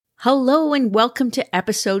Hello and welcome to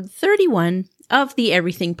episode 31 of the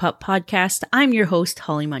Everything Pup podcast. I'm your host,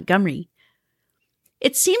 Holly Montgomery.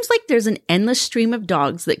 It seems like there's an endless stream of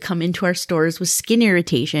dogs that come into our stores with skin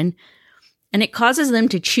irritation, and it causes them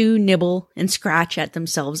to chew, nibble, and scratch at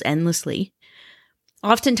themselves endlessly.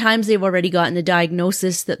 Oftentimes, they've already gotten the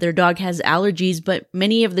diagnosis that their dog has allergies, but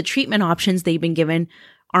many of the treatment options they've been given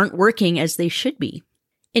aren't working as they should be.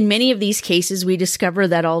 In many of these cases, we discover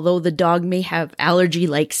that although the dog may have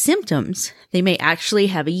allergy-like symptoms, they may actually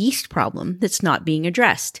have a yeast problem that's not being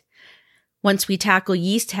addressed. Once we tackle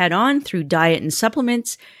yeast head-on through diet and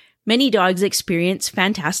supplements, many dogs experience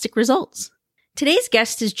fantastic results. Today's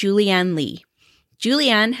guest is Julianne Lee.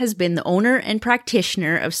 Julianne has been the owner and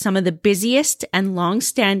practitioner of some of the busiest and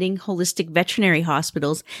long-standing holistic veterinary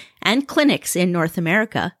hospitals and clinics in North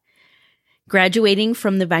America. Graduating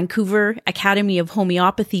from the Vancouver Academy of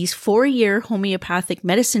Homeopathy's 4-year homeopathic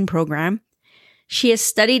medicine program, she has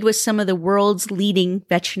studied with some of the world's leading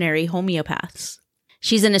veterinary homeopaths.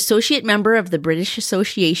 She's an associate member of the British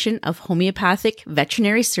Association of Homeopathic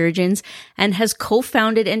Veterinary Surgeons and has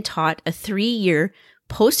co-founded and taught a 3-year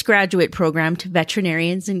postgraduate program to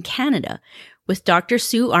veterinarians in Canada with Dr.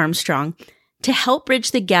 Sue Armstrong to help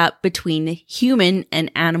bridge the gap between human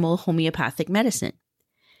and animal homeopathic medicine.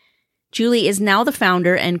 Julie is now the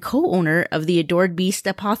founder and co-owner of the Adored Beast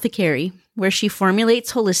Apothecary, where she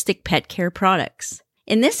formulates holistic pet care products.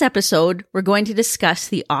 In this episode, we're going to discuss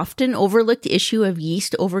the often overlooked issue of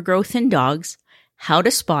yeast overgrowth in dogs, how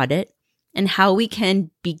to spot it, and how we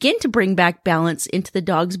can begin to bring back balance into the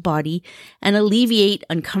dog's body and alleviate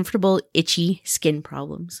uncomfortable, itchy skin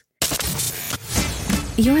problems.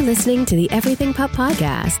 You're listening to the Everything Pup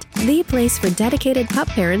podcast, the place for dedicated pup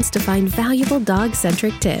parents to find valuable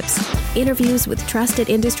dog-centric tips, interviews with trusted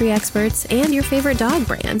industry experts and your favorite dog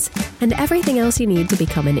brands, and everything else you need to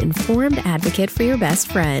become an informed advocate for your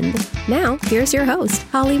best friend. Now, here's your host,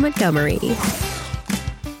 Holly Montgomery.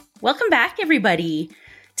 Welcome back, everybody.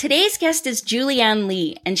 Today's guest is Julianne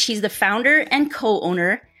Lee, and she's the founder and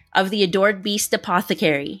co-owner of the Adored Beast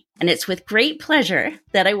Apothecary. And it's with great pleasure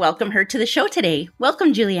that I welcome her to the show today.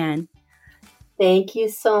 Welcome, Julianne. Thank you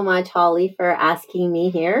so much, Holly, for asking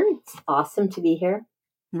me here. It's awesome to be here.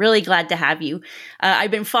 Really glad to have you.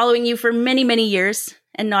 I've been following you for many, many years,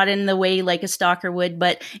 and not in the way like a stalker would,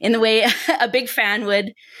 but in the way a big fan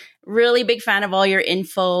would. Really big fan of all your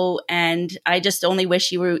info, and I just only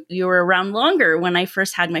wish you were around longer when I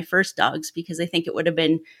first had my first dogs, because I think it would have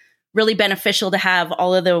been really beneficial to have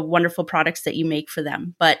all of the wonderful products that you make for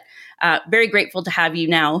them. But very grateful to have you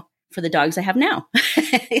now for the dogs I have now.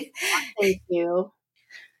 Thank you.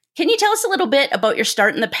 Can you tell us a little bit about your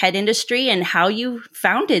start in the pet industry and how you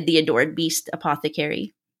founded the Adored Beast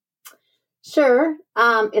Apothecary? Sure.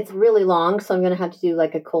 It's really long, so I'm going to have to do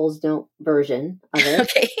like a Cole's Note version of it.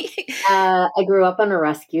 Okay. I grew up on a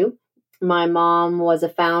rescue. My mom was a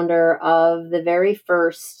founder of the very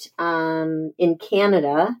first, in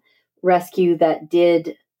Canada, rescue that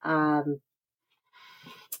did, I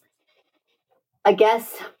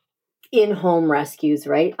guess, in-home rescues,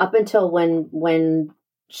 right? Up until when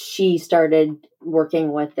she started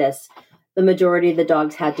working with this, the majority of the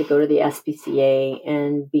dogs had to go to the SPCA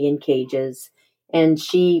and be in cages. And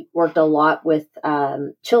she worked a lot with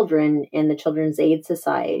children in the Children's Aid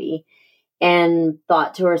Society and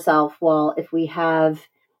thought to herself, well, if we have,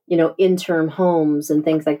 interim homes and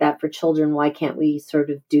things like that for children, why can't we sort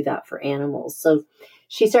of do that for animals? So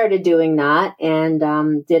she started doing that and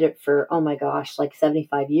did it for, oh my gosh, like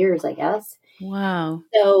 75 years, I guess. Wow.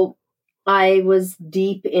 So I was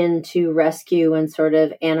deep into rescue and sort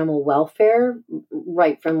of animal welfare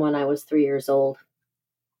right from when I was 3 years old.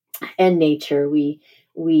 And nature, we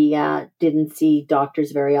didn't see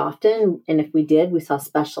doctors very often. And if we did, we saw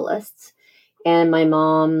specialists. And my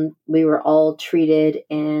mom, we were all treated,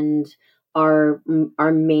 and our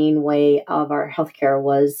main way of our healthcare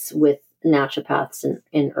was with naturopaths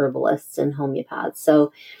and herbalists and homeopaths.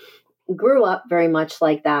 So grew up very much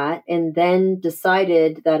like that, and then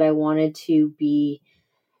decided that I wanted to be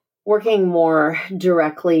working more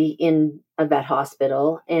directly in a vet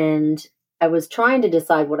hospital. And I was trying to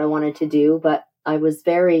decide what I wanted to do, but I was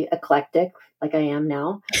very eclectic, like I am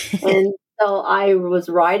now. And so I was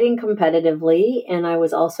riding competitively, and I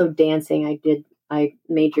was also dancing. I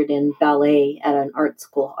majored in ballet at an art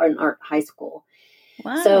high school.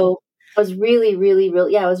 Wow. So it was really, really,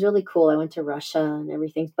 really, it was really cool. I went to Russia and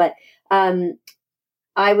everything, but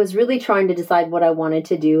I was really trying to decide what I wanted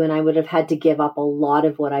to do, and I would have had to give up a lot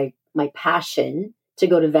of my passion to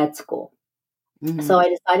go to vet school. Mm-hmm. So I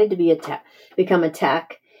decided to become a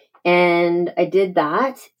tech, and I did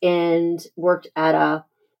that and worked at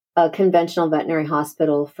a conventional veterinary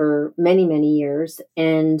hospital for many, many years.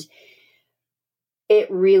 And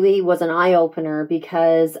it really was an eye opener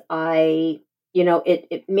because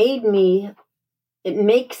it makes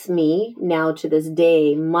me now to this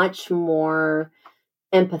day much more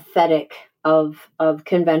empathetic of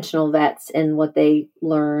conventional vets and what they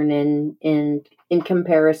learn, and in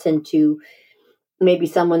comparison to maybe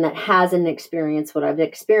someone that hasn't experienced what I've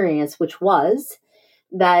experienced, which was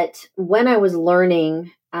that when I was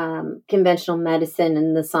learning conventional medicine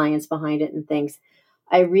and the science behind it and things,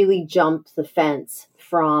 I really jumped the fence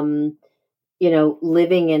from,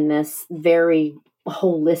 living in this very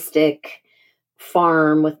holistic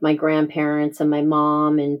farm with my grandparents and my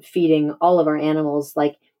mom and feeding all of our animals,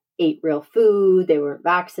 like, ate real food. They weren't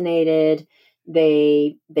vaccinated.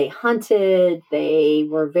 They hunted. They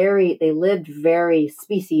lived very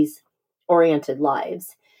species oriented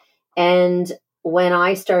lives. And when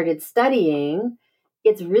I started studying,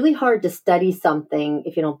 it's really hard to study something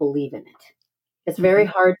if you don't believe in it. It's very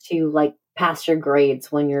hard to pass your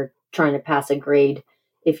grades when you're trying to pass a grade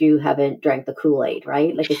if you haven't drank the Kool-Aid,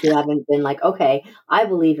 right? Like, if you haven't been like, okay, I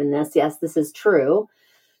believe in this. Yes, this is true.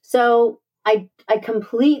 So I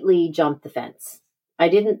completely jumped the fence. I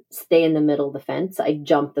didn't stay in the middle of the fence. I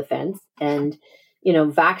jumped the fence and,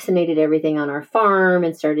 vaccinated everything on our farm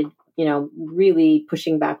and started, really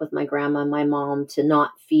pushing back with my grandma and my mom to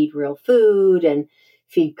not feed real food and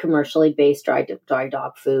feed commercially based dry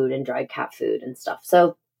dog food and dry cat food and stuff.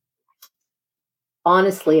 So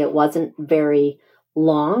honestly, it wasn't very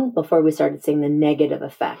long before we started seeing the negative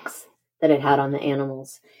effects that it had on the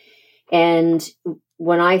animals. And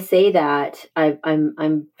when I say that,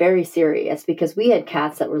 I'm very serious, because we had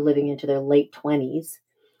cats that were living into their late 20s.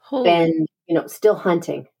 Holy. And, still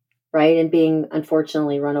hunting, right? And being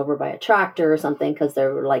unfortunately run over by a tractor or something because they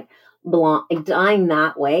were dying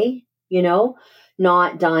that way,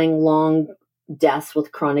 not dying long deaths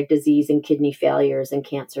with chronic disease and kidney failures and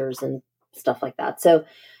cancers and stuff like that. So,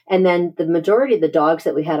 and then the majority of the dogs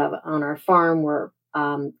that we had on our farm were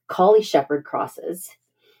Collie Shepherd crosses.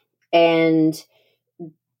 And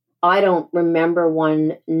I don't remember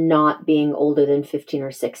one not being older than 15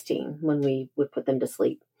 or 16 when we would put them to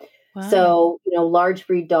sleep. Wow. So, large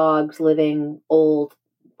breed dogs living old,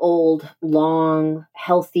 long,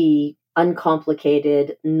 healthy,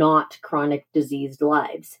 uncomplicated, not chronic diseased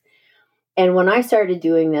lives. And when I started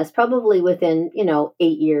doing this, probably within, 8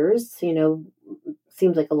 years,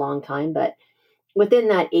 seems like a long time, but within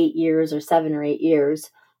that 8 years or 7 or 8 years,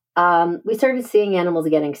 we started seeing animals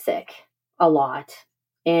getting sick a lot.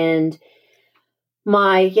 And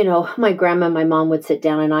my grandma and my mom would sit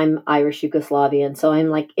down, and I'm Irish Yugoslavian. So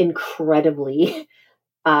I'm incredibly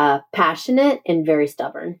passionate and very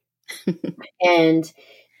stubborn. And,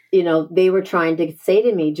 they were trying to say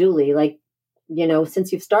to me, Julie,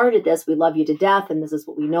 since you've started this, we love you to death. And this is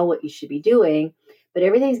what we know what you should be doing, but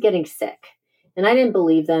everything's getting sick. And I didn't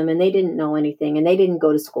believe them, and they didn't know anything, and they didn't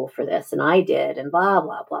go to school for this. And I did, and blah,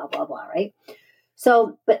 blah, blah, blah, blah. Right.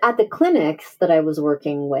 So, but at the clinics that I was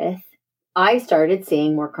working with, I started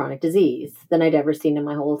seeing more chronic disease than I'd ever seen in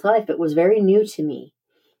my whole life. It was very new to me.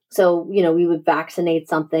 So, we would vaccinate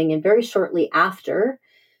something, and very shortly after,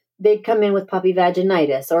 they'd come in with puppy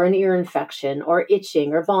vaginitis or an ear infection or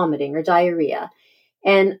itching or vomiting or diarrhea.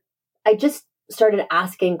 And I just started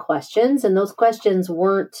asking questions, and those questions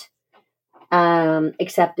weren't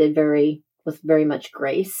accepted with very much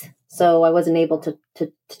grace. So I wasn't able to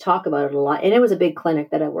talk about it a lot. And it was a big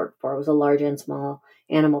clinic that I worked for. It was a large and small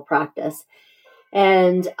animal practice.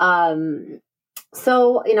 And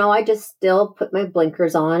so, I just still put my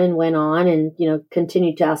blinkers on and went on and,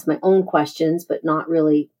 continued to ask my own questions, but not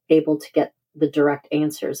really able to get the direct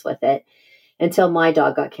answers with it until my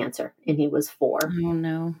dog got cancer, and he was 4. Oh,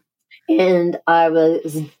 no. And I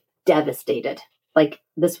was devastated.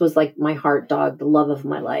 This was my heart dog, the love of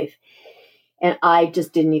my life. And I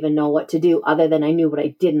just didn't even know what to do, other than I knew what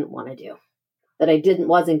I didn't want to do, that I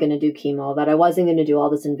wasn't going to do chemo, that I wasn't going to do all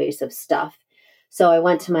this invasive stuff. So I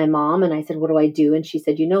went to my mom and I said, what do I do? And she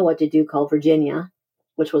said, you know what to do, call Virginia,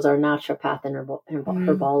 which was our naturopath and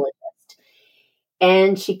herbologist.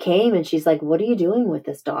 And she came and she's like, what are you doing with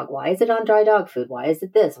this dog? Why is it on dry dog food? Why is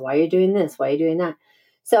it this? Why are you doing this? Why are you doing that?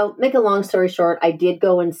 So make a long story short, I did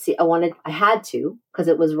go and see, I had to, because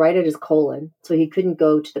it was right at his colon. So he couldn't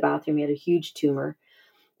go to the bathroom. He had a huge tumor.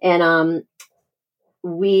 And I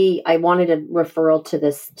wanted a referral to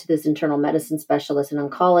this internal medicine specialist, an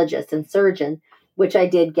oncologist and surgeon, which I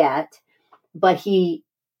did get, but he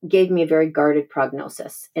gave me a very guarded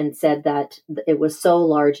prognosis and said that it was so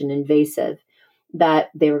large and invasive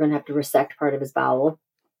that they were going to have to resect part of his bowel.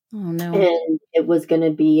 Oh, no. And it was going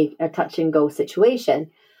to be a touch and go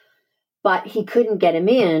situation. but he couldn't get him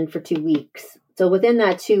in for 2 weeks. So within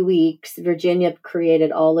that 2 weeks, Virginia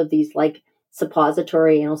created all of these like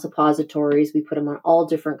anal suppositories. We put him on all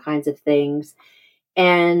different kinds of things.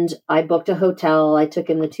 And I booked a hotel. I took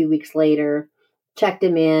him the 2 weeks later, checked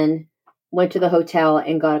him in, went to the hotel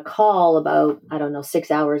and got a call about,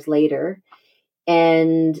 6 hours later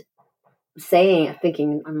and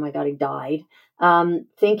thinking, oh my God, he died.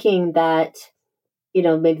 Thinking that,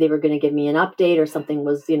 maybe they were going to give me an update or something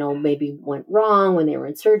was, maybe went wrong when they were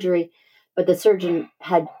in surgery. But the surgeon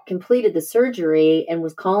had completed the surgery and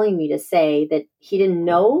was calling me to say that he didn't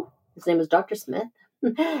know. His name was Dr. Smith.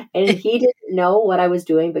 And he didn't know what I was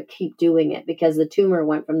doing, but keep doing it because the tumor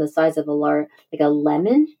went from the size of a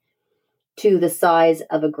lemon to the size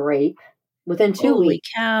of a grape within 2 weeks.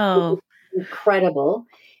 Holy cow. Incredible.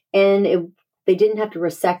 And they didn't have to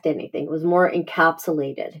resect anything. It was more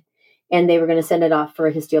encapsulated. And they were going to send it off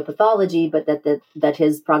for histopathology, but that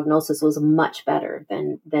his prognosis was much better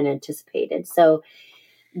than anticipated. So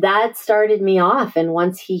that started me off. And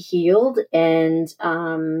once he healed and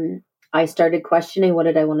I started questioning what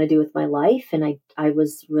did I want to do with my life. And I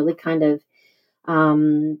was really kind of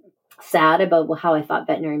sad about how I thought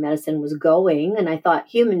veterinary medicine was going. And I thought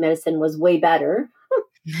human medicine was way better.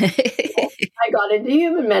 I got into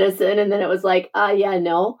human medicine and then it was like,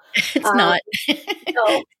 no. It's not.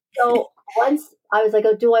 So once I was like,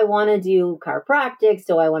 oh, do I want to do chiropractic?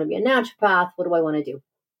 Do I want to be a naturopath? What do I want to do?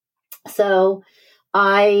 So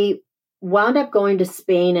I wound up going to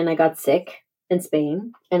Spain and I got sick in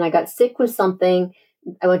Spain and I got sick with something.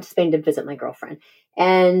 I went to Spain to visit my girlfriend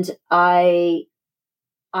and I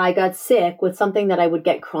got sick with something that I would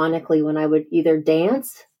get chronically when I would either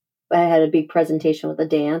dance. I had a big presentation with a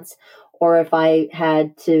dance or if I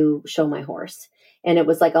had to show my horse. And it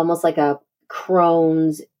was like almost like a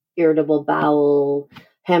Crohn's, irritable bowel,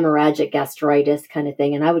 hemorrhagic gastritis kind of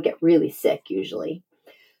thing. And I would get really sick usually.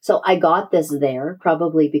 So I got this there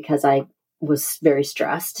probably because I was very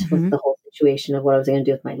stressed with the whole situation of what I was going to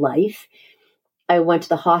do with my life. I went to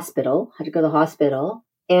the hospital, had to go to the hospital,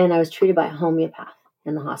 and I was treated by a homeopath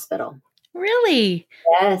in the hospital. Really?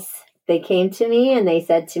 Yes. They came to me and they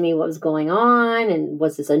said to me what was going on and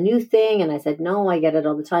was this a new thing? And I said, no, I get it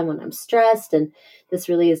all the time when I'm stressed. And this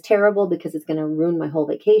really is terrible because it's going to ruin my whole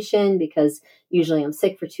vacation because usually I'm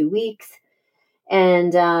sick for 2 weeks.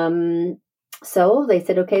 And so they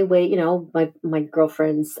said, okay, wait, my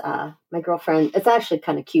girlfriend's, it's actually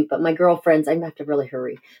kind of cute, but my girlfriend's, I have to really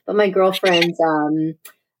hurry, but my girlfriend's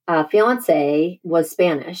fiance was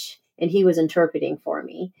Spanish and he was interpreting for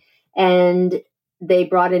me. And they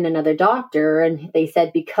brought in another doctor and they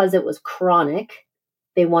said because it was chronic,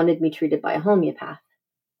 they wanted me treated by a homeopath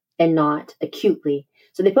and not acutely.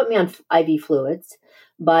 So they put me on IV fluids,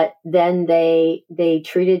 but then they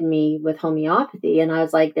treated me with homeopathy. And I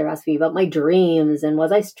was like, they're asking me about my dreams and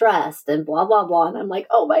was I stressed and blah, blah, blah. And I'm like,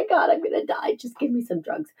 oh my God, I'm going to die. Just give me some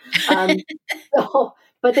drugs.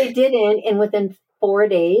 But they didn't. And within 4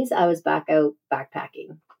 days, I was back out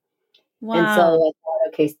backpacking. Wow. And so I thought,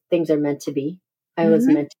 okay, things are meant to be. I was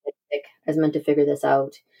meant to get sick. I was meant to figure this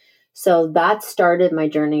out. So that started my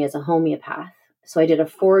journey as a homeopath. So I did a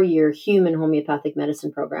 4-year human homeopathic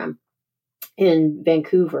medicine program in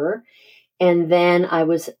Vancouver. And then I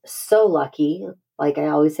was so lucky, like I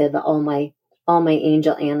always said, that all my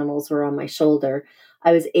angel animals were on my shoulder.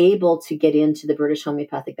 I was able to get into the British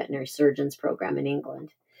Homeopathic Veterinary Surgeons program in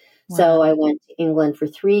England. Wow. So I went to England for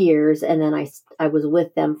 3 years and then I was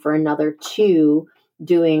with them for another 2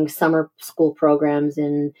 doing summer school programs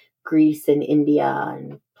in Greece and India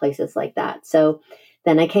and places like that. So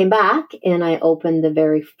then I came back and I opened the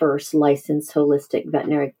very first licensed holistic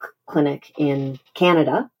veterinary clinic in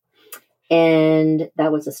Canada. And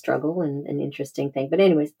that was a struggle and an interesting thing. But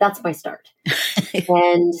anyways, that's my start.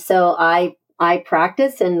 And so I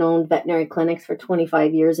practiced and owned veterinary clinics for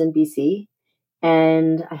 25 years in BC.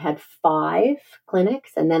 And I had 5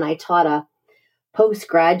 clinics. And then I taught a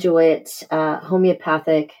postgraduate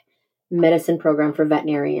homeopathic medicine program for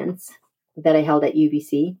veterinarians that I held at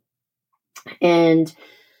UBC. And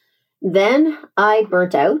then I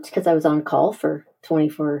burnt out because I was on call for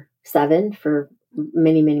 24/7 for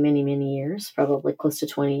many, many, many, many years, probably close to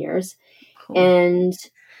 20 years. Cool. And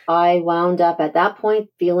I wound up at that point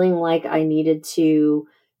feeling like I needed to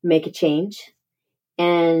make a change.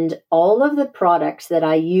 And all of the products that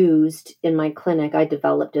I used in my clinic, I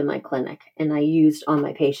developed in my clinic and I used on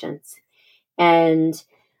my patients. And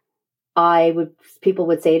people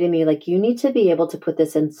would say to me, like, you need to be able to put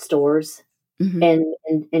this in stores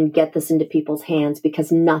and get this into people's hands,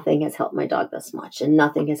 because nothing has helped my dog this much, and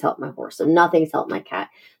nothing has helped my horse, and nothing has helped my cat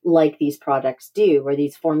like these products do, or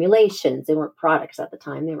these formulations. They weren't products at the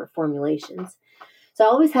time, they were formulations. So I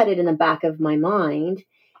always had it in the back of my mind.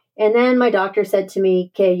 And then my doctor said to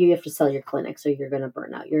me, okay, you have to sell your clinic, so you're going to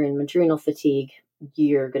burn out. You're in adrenal fatigue.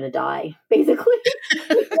 You're going to die, basically,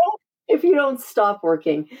 if you don't stop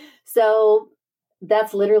working. So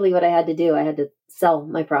that's literally what I had to do. I had to sell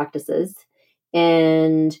my practices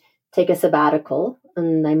and take a sabbatical.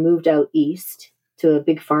 And I moved out east to a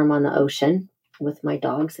big farm on the ocean with my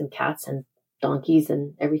dogs and cats and donkeys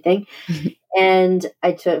and everything. And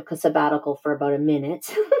I took a sabbatical for about a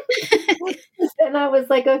minute. And I was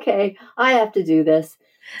like, okay, I have to do this.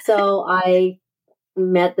 So I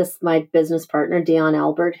met my business partner, Dion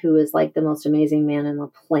Albert, who is like the most amazing man on the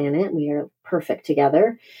planet. We are perfect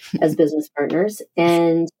together as business partners.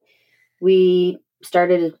 And we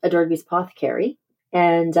started Adored Beast Apothecary.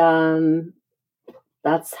 And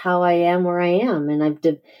that's how I am where I am. And I've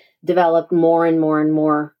developed more and more and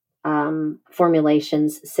more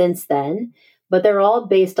formulations since then. But they're all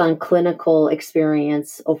based on clinical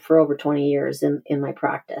experience for over 20 years in my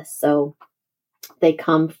practice. So they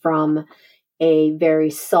come from a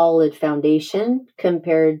very solid foundation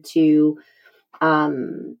compared to, I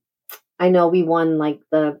know we won like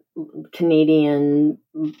the Canadian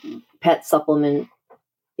pet supplement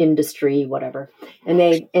industry, whatever. And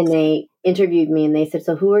they interviewed me and they said,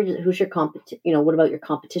 so who's your competition? What about your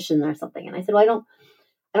competition or something? And I said, well,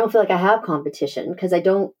 I don't feel like I have competition, because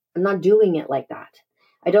I'm not doing it like that.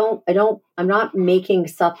 I'm not making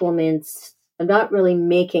supplements. I'm not really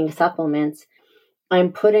making supplements.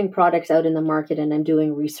 I'm putting products out in the market, and I'm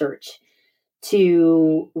doing research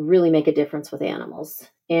to really make a difference with animals.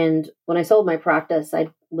 And when I sold my practice, I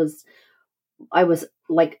was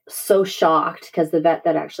like so shocked, because the vet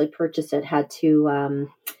that actually purchased it had to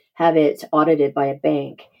have it audited by a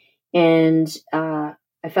bank. And I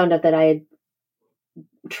found out that I had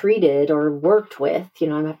treated or worked with, I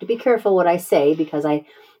have to be careful what I say, because I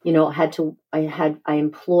employed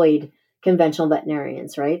conventional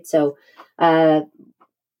veterinarians, right? So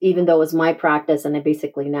even though it was my practice and I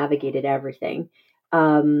basically navigated everything,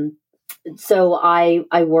 so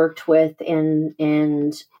I worked with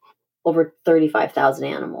and over 35,000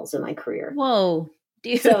 animals in my career. Whoa,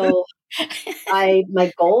 dude. So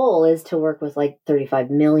my goal is to work with like 35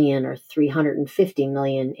 million or 350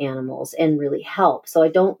 million animals and really help. So I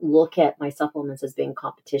don't look at my supplements as being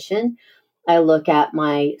competition. I look at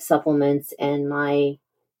my supplements and my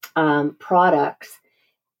products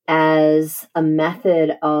as a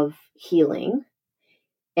method of healing.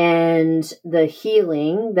 And the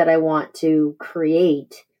healing that I want to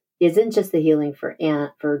create isn't just the healing for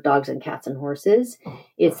dogs and cats and horses.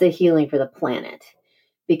 It's the healing for the planet.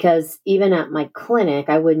 Because even at my clinic,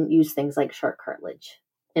 I wouldn't use things like shark cartilage,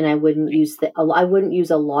 and I wouldn't use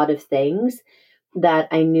a lot of things that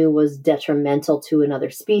I knew was detrimental to another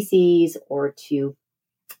species or to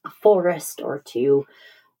a forest or to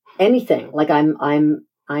anything. Like I'm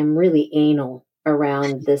really anal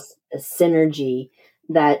around this synergy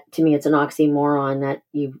that, to me, it's an oxymoron that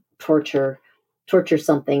you torture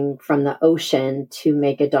something from the ocean to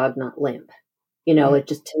make a dog not limp. It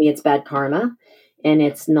just, to me, it's bad karma. And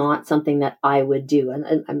it's not something that I would do.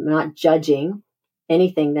 And I'm not judging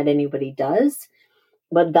anything that anybody does,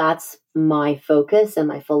 but that's my focus and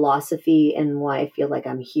my philosophy and why I feel like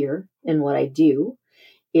I'm here and what I do.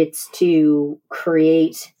 It's to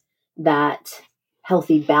create that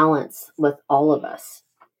healthy balance with all of us.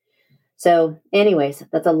 So anyways,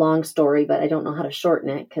 that's a long story, but I don't know how to shorten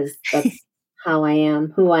it, because that's how I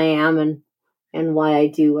am, who I am, and why I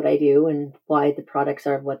do what I do, and why the products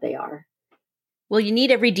are what they are. Well, you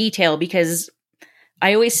need every detail, because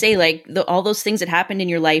I always say, like, all those things that happened in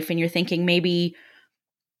your life, and you're thinking maybe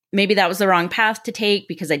that was the wrong path to take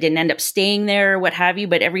because I didn't end up staying there, or what have you.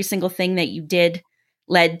 But every single thing that you did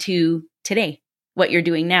led to today, what you're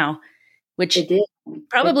doing now, which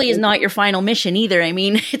probably is not your final mission either. I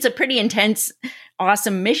mean, it's a pretty intense,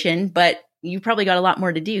 awesome mission, but you probably got a lot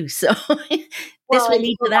more to do. So this will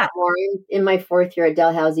lead to that. More in my 4th year at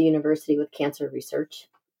Dalhousie University with cancer research.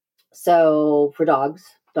 So for dog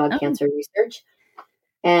cancer research.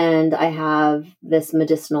 And I have this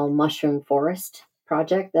medicinal mushroom forest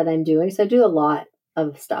project that I'm doing. So I do a lot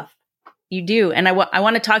of stuff. You do. And I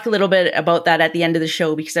want to talk a little bit about that at the end of the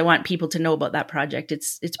show, because I want people to know about that project.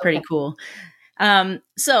 It's pretty cool.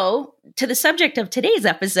 So to the subject of today's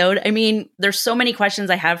episode, I mean, there's so many questions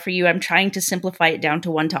I have for you. I'm trying to simplify it down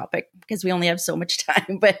to one topic because we only have so much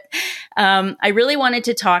time, but, I really wanted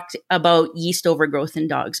to talk about yeast overgrowth in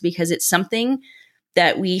dogs, because it's something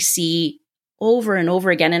that we see over and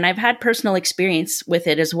over again. And I've had personal experience with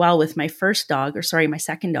it as well with my my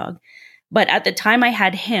second dog. But at the time I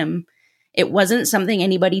had him, it wasn't something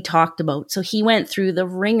anybody talked about. So he went through the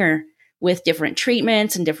ringer with different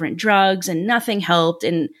treatments and different drugs, and nothing helped.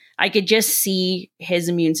 And I could just see his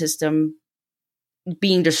immune system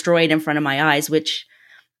being destroyed in front of my eyes, which,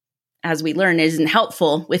 as we learn, isn't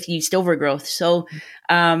helpful with yeast overgrowth. So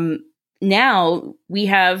now we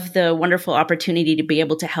have the wonderful opportunity to be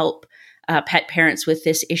able to help pet parents with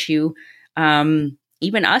this issue,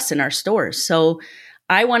 even us in our stores. So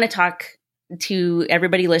I want to talk to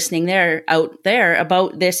everybody listening out there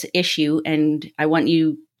about this issue. And I would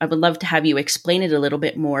love to have you explain it a little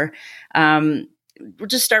bit more. We'll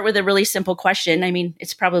just start with a really simple question. I mean,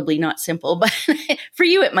 it's probably not simple, but for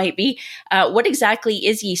you, it might be. What exactly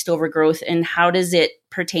is yeast overgrowth, and how does it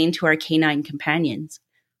pertain to our canine companions?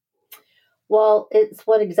 Well, it's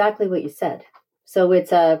exactly what you said. So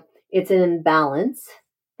it's an imbalance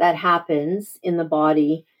that happens in the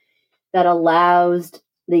body that allows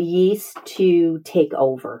the yeast to take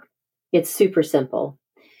over. It's super simple.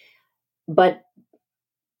 But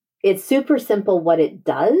it's super simple what it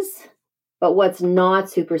does, but what's not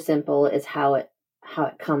super simple is how it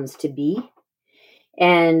comes to be.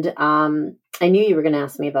 And I knew you were going to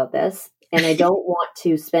ask me about this, and I don't want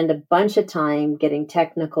to spend a bunch of time getting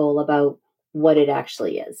technical about what it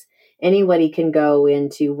actually is. Anybody can go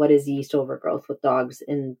into what is yeast overgrowth with dogs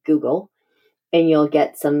in Google, and you'll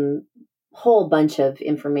get some whole bunch of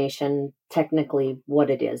information, technically what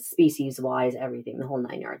it is, species-wise, everything, the whole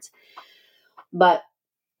 9 yards. But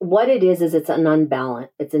what it is it's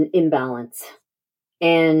an imbalance.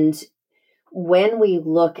 And when we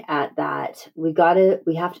look at that,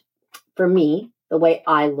 for me, the way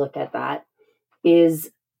I look at that is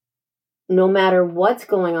no matter what's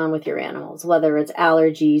going on with your animals, whether it's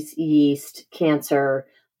allergies, yeast, cancer,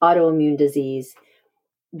 autoimmune disease,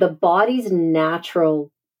 the body's natural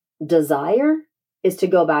desire is to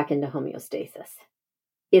go back into homeostasis.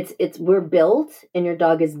 We're built, and your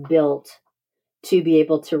dog is built to be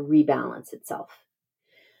able to rebalance itself.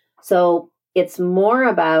 So it's more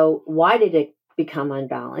about, why did it become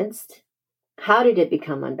unbalanced? How did it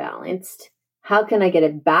become unbalanced? How can I get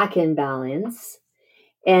it back in balance?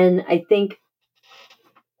 And I think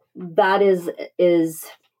that is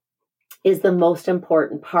the most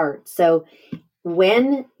important part. So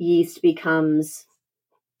when yeast becomes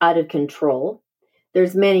out of control,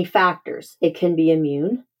 there's many factors. It can be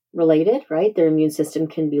immune related, right? Their immune system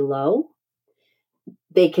can be low.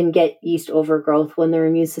 They can get yeast overgrowth when their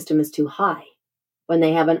immune system is too high. When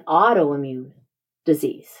they have an autoimmune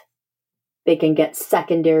disease, they can get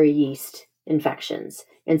secondary yeast infections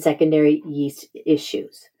and secondary yeast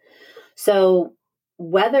issues. So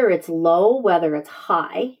whether it's low, whether it's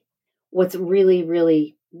high, what's really,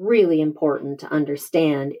 really, really important to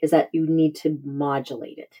understand is that you need to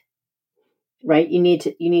modulate it, right? You need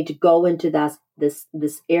to go into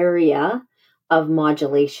this area of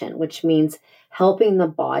modulation, which means helping the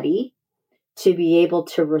body to be able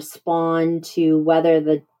to respond to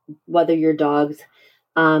whether your dog's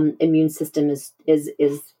immune system is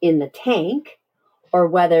in the tank, or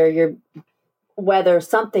whether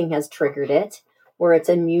something has triggered it, where its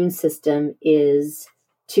immune system is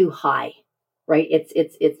too high, right?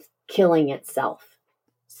 It's killing itself.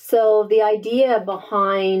 So the idea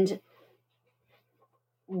behind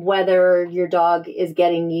whether your dog is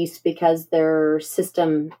getting yeast because their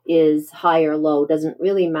system is high or low doesn't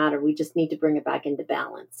really matter. We just need to bring it back into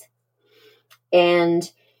balance. And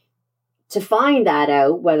to find that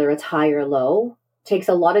out, whether it's high or low, takes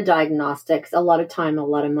a lot of diagnostics, a lot of time, a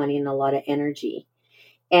lot of money, and a lot of energy.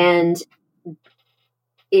 And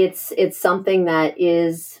it's something that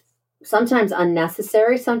is sometimes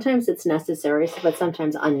unnecessary. Sometimes it's necessary, but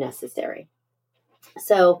sometimes unnecessary.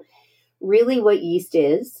 So really what yeast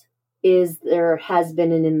is there has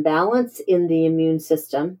been an imbalance in the immune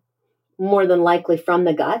system, more than likely from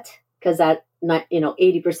the gut, because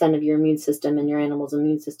 80% of your immune system and your animal's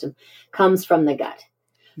immune system comes from the gut.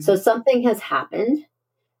 Mm-hmm. So something has happened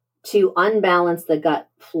to unbalance the gut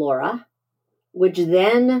flora, which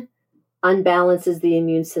then unbalances the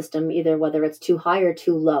immune system, either whether it's too high or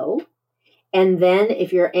too low. And then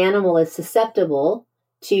if your animal is susceptible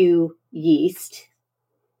to yeast,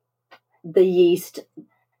 the yeast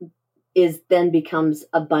becomes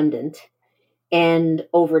abundant and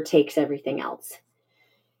overtakes everything else.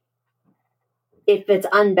 If it's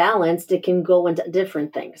unbalanced, it can go into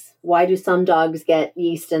different things. Why do some dogs get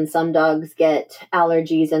yeast and some dogs get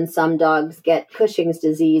allergies and some dogs get Cushing's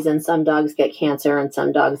disease and some dogs get cancer and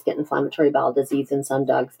some dogs get inflammatory bowel disease and some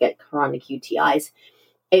dogs get chronic UTIs?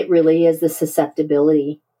 It really is the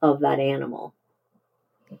susceptibility of that animal.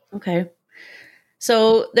 Okay.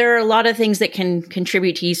 So there are a lot of things that can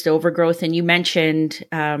contribute to yeast overgrowth. And you mentioned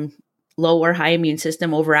low or high immune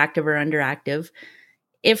system, overactive or underactive.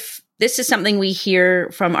 If this is something we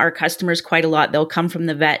hear from our customers quite a lot, they'll come from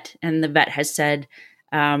the vet and the vet has said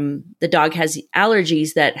the dog has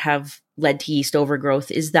allergies that have led to yeast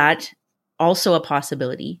overgrowth. Is that also a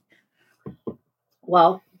possibility?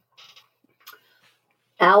 Well,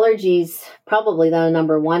 allergies, probably the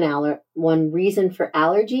number one reason for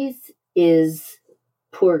allergies is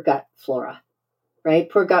poor gut flora, right?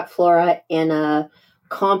 Poor gut flora and a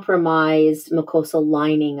compromised mucosal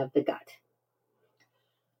lining of the gut.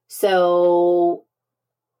 So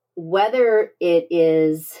whether it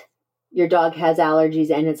is your dog has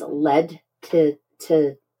allergies and it's led to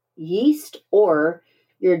yeast, or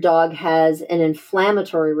your dog has an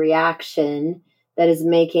inflammatory reaction that is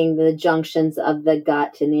making the junctions of the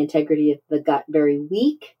gut and the integrity of the gut very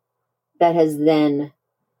weak, that has then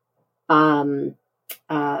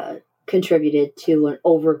contributed to an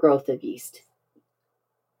overgrowth of yeast.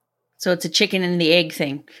 So it's a chicken and the egg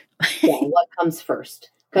thing. Yeah, what comes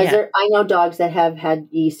first? Because I know dogs that have had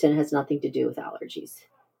yeast and it has nothing to do with allergies.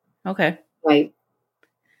 Okay. Right.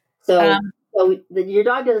 So your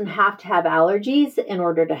dog doesn't have to have allergies in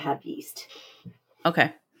order to have yeast.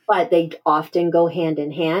 Okay. But they often go hand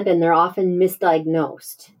in hand and they're often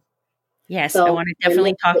misdiagnosed. Yes, so I want to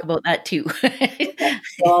definitely talk about that too. Okay.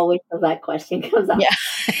 So I'll wait till that question comes up. Yeah,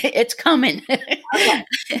 it's coming.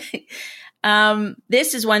 Okay.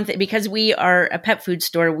 This is one thing, because we are a pet food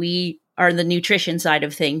store, we are the nutrition side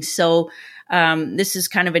of things. So this is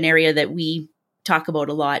kind of an area that we talk about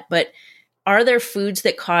a lot. But are there foods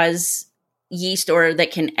that cause yeast or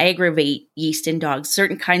that can aggravate yeast in dogs?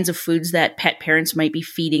 Certain kinds of foods that pet parents might be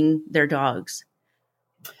feeding their dogs?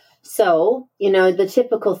 So, the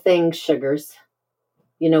typical thing, sugars,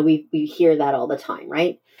 we hear that all the time,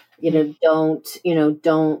 right? Don't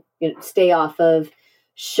stay off of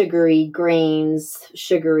sugary grains,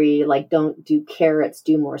 don't do carrots,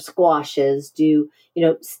 do more squashes,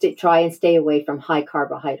 try and stay away from high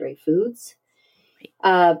carbohydrate foods.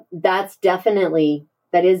 That is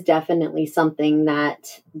definitely something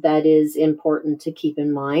that is important to keep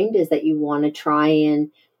in mind, is that you want to try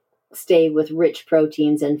and stay with rich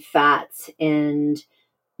proteins and fats and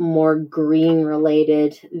more green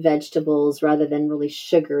related vegetables rather than really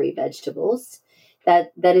sugary vegetables.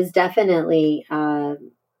 That is definitely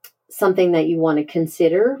something that you want to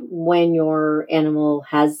consider when your animal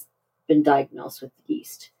has been diagnosed with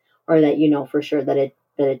yeast, or that for sure that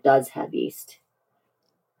it does have yeast.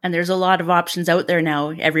 And there's a lot of options out there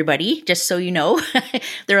now, everybody, just so you know.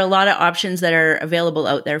 There are a lot of options that are available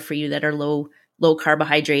out there for you that are low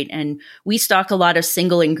carbohydrate. And we stock a lot of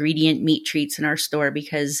single ingredient meat treats in our store,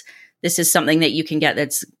 because this is something that you can get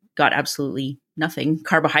that's got absolutely nothing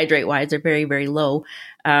carbohydrate wise. They're very, very low.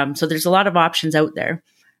 So there's a lot of options out there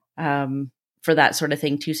for that sort of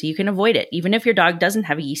thing too. So you can avoid it. Even if your dog doesn't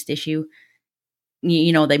have a yeast issue,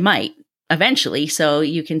 they might eventually. So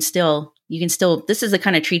you can still, this is the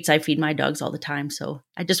kind of treats I feed my dogs all the time. So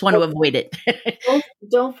I just want to avoid it.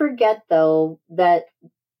 Don't forget though,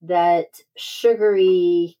 that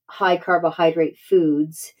sugary, high carbohydrate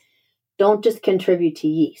foods don't just contribute to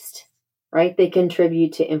yeast, right? They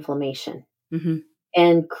contribute to inflammation. Mm-hmm.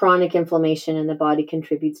 And chronic inflammation in the body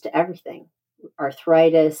contributes to everything: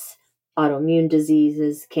 arthritis, autoimmune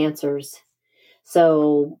diseases, cancers.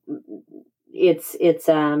 So it's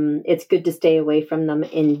good to stay away from them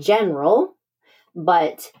in general,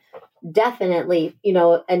 but definitely,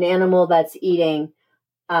 an animal that's eating,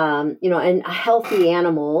 and a healthy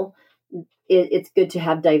animal, it's good to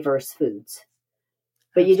have diverse foods.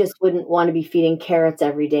 But you just wouldn't want to be feeding carrots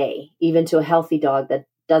every day, even to a healthy dog that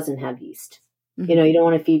doesn't have yeast. Mm-hmm. You don't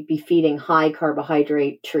want to be feeding high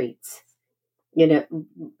carbohydrate treats,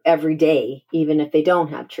 every day, even if they don't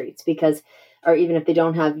have treats, or even if they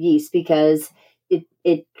don't have yeast, because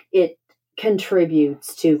it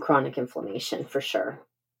contributes to chronic inflammation for sure.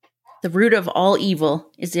 The root of all evil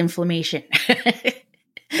is inflammation.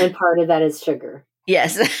 And part of that is sugar.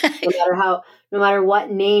 Yes. no matter what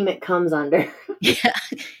name it comes under. Yeah.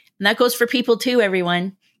 And that goes for people too,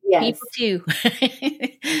 everyone. Yes. People too.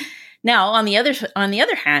 Now, on the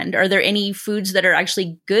other hand, are there any foods that are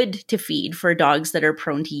actually good to feed for dogs that are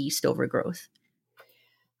prone to yeast overgrowth?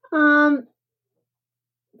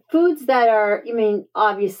 Foods that are,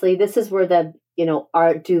 obviously this is where the,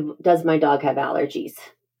 does my dog have allergies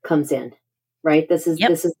comes in, right? This is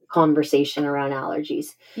the conversation around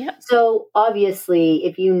allergies. Yep. So obviously,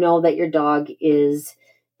 if you know that your dog is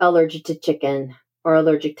allergic to chicken or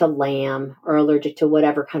allergic to lamb or allergic to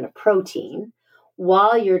whatever kind of protein,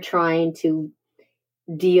 while you're trying to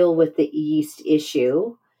deal with the yeast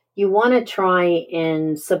issue, you want to try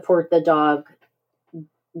and support the dog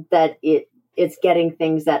that it's getting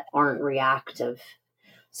things that aren't reactive.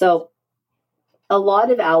 So a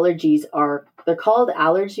lot of allergies they're called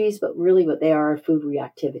allergies, but really what they are food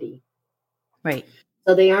reactivity. Right.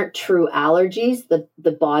 So they aren't true allergies.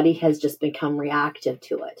 The body has just become reactive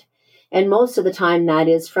to it. And most of the time that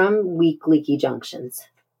is from weak, leaky junctions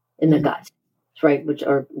in the gut, right? Which,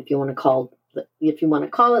 or if you want to call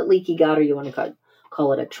it leaky gut, or you want to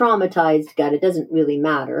call it a traumatized gut, it doesn't really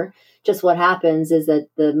matter. Just what happens is that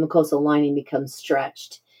the mucosal lining becomes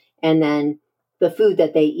stretched, and then the food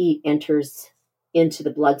that they eat enters into the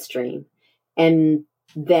bloodstream and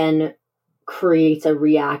then creates a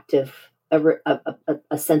reactive,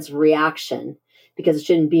 a sense of reaction, because it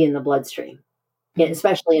shouldn't be in the bloodstream,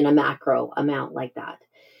 especially in a macro amount like that.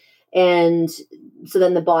 And so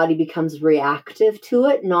then the body becomes reactive to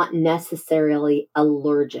it, not necessarily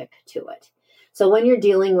allergic to it. So when you're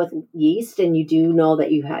dealing with yeast and you do know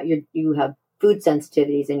that you have food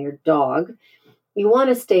sensitivities in your dog, you want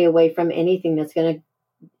to stay away from anything that's going to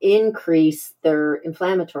increase their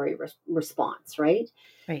inflammatory response, right?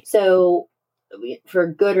 Right. So for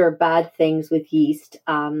good or bad things with yeast,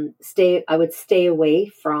 I would stay away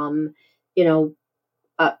from,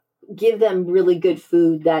 give them really good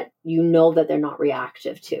food that that they're not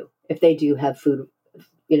reactive to. If they do have food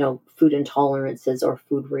intolerances or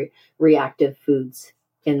food reactive foods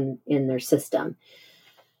in their system.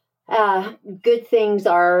 Good things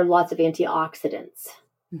are lots of antioxidants,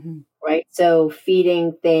 right? So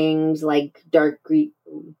feeding things like dark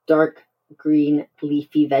green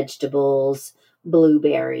leafy vegetables,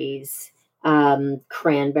 blueberries,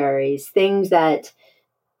 cranberries, things that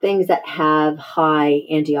have high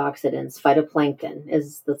antioxidants.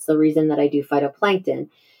 Phytoplankton that's the reason that I do phytoplankton,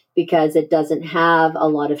 because it doesn't have a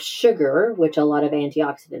lot of sugar, which a lot of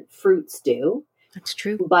antioxidant fruits do. That's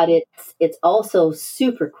true. But it's also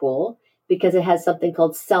super cool because it has something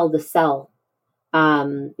called cell-to-cell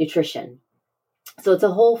nutrition. So it's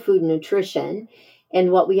a whole food nutrition.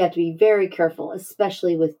 And what we have to be very careful,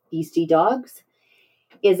 especially with yeasty dogs,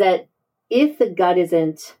 is that if the gut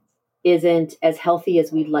isn't as healthy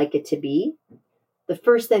as we'd like it to be, the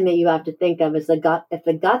first thing that you have to think of is the gut. If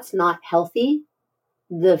the gut's not healthy,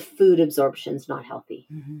 the food absorption's not healthy.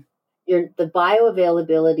 The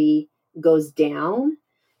bioavailability goes down,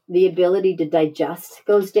 the ability to digest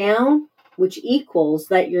goes down, which equals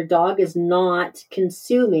that your dog is not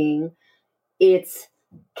consuming its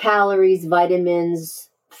calories, vitamins,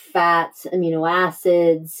 fats, amino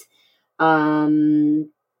acids,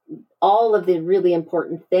 all of the really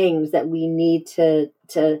important things that we need to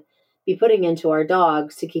be putting into our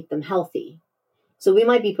dogs to keep them healthy. So we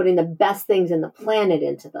might be putting the best things in the planet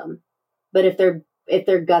into them, but if their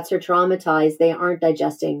guts are traumatized, they aren't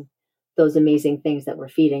digesting those amazing things that we're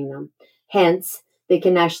feeding them. Hence, they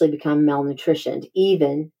can actually become malnutritioned,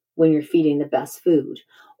 even when you're feeding the best food,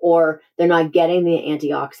 or they're not getting the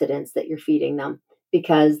antioxidants that you're feeding them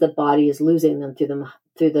because the body is losing them through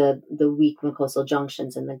the weak mucosal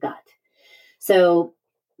junctions in the gut. So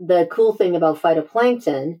the cool thing about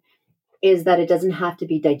phytoplankton is that it doesn't have to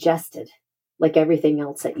be digested like everything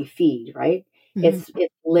else that you feed, right? It's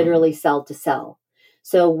literally cell to cell.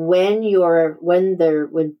 So when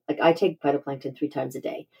I take phytoplankton 3 times a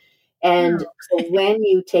day. And so when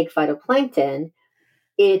you take phytoplankton,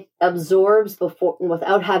 it absorbs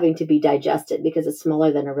without having to be digested, because it's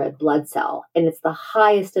smaller than a red blood cell. And it's the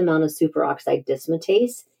highest amount of superoxide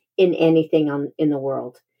dismutase in anything in the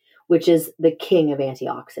world, which is the king of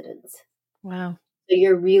antioxidants. Wow. So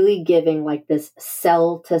you're really giving like this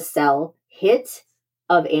cell to cell hit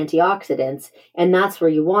of antioxidants. And that's where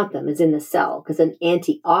you want them, is in the cell, because an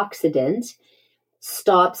antioxidant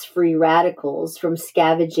stops free radicals from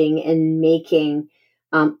scavenging and making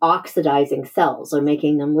oxidizing cells, or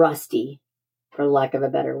making them rusty, for lack of a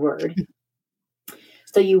better word.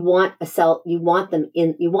 So you want it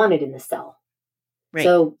in the cell. Right.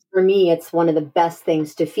 So for me, it's one of the best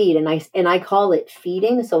things to feed. And I call it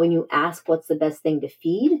feeding. So when you ask what's the best thing to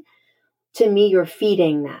feed, to me, you're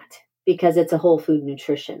feeding that, because it's a whole food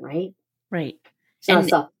nutrition, right? Right.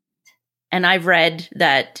 And I've read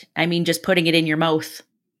that, just putting it in your mouth,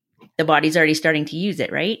 the body's already starting to use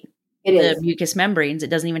it, right? The mucous membranes, it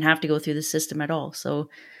doesn't even have to go through the system at all. So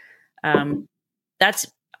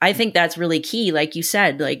I think that's really key. Like you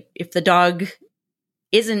said, like if the dog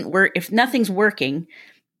if nothing's working,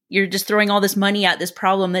 you're just throwing all this money at this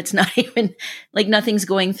problem that's not even, like, nothing's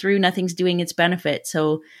going through, nothing's doing its benefit.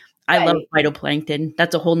 So I love phytoplankton.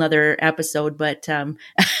 That's a whole nother episode, but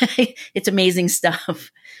it's amazing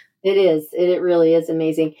stuff. It is. It really is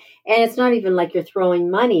amazing. And it's not even like you're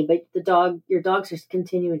throwing money, but your dogs are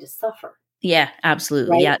continuing to suffer. Yeah,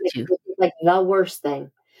 absolutely. Right? Yeah, too. It's like the worst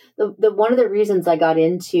thing. The one of the reasons I got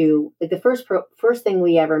into, like, the first thing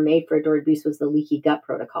we ever made for Adored Beast was the leaky gut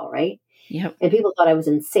protocol, right? Yep. And people thought I was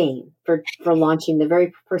insane for launching the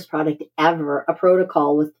very first product ever, a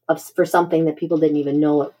protocol for something that people didn't even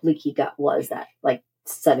know what leaky gut was, that like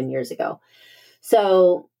 7 years ago.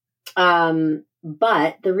 So,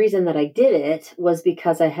 but the reason that I did it was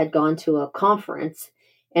because I had gone to a conference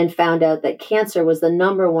and found out that cancer was the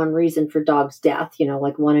number one reason for dogs' death.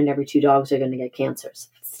 Like 1 in every 2 dogs are going to get cancers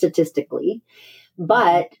statistically.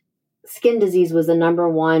 But skin disease was the number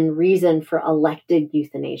one reason for elected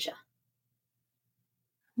euthanasia.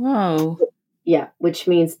 Whoa. Yeah, which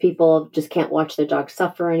means people just can't watch their dog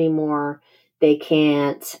suffer anymore. They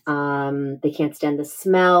can't stand the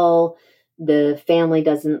smell. The family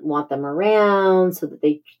doesn't want them around, so that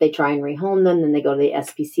they try and rehome them. Then they go to the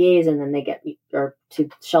SPCAs, and then they get, or to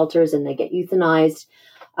shelters, and they get euthanized.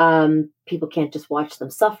 People can't just watch them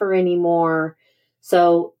suffer anymore.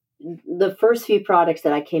 So the first few products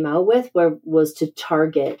that I came out with was to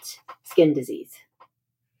target skin disease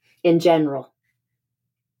in general.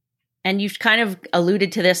 And you've kind of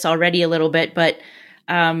alluded to this already a little bit, but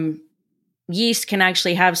yeast can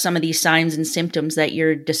actually have some of these signs and symptoms that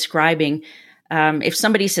you're describing. If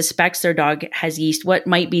somebody suspects their dog has yeast, what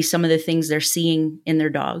might be some of the things they're seeing in their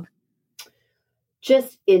dog?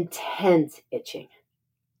 Just intense itching.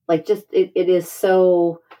 Like, just, it's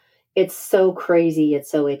so crazy. It's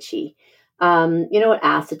so itchy. You know what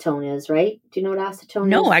acetone is, right? Do you know what acetone is?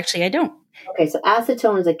 No, actually, I don't. Okay, so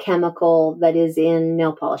acetone is a chemical that is in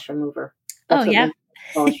nail polish remover. That's what nail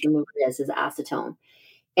polish remover is acetone.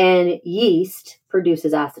 And yeast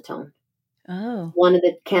produces acetone. Oh. One of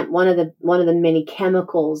the many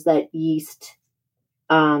chemicals that yeast,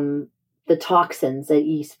 the toxins that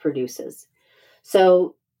yeast produces.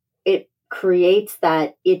 So it creates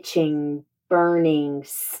that itching, burning,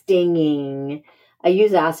 stinging. I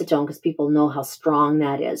use acetone because people know how strong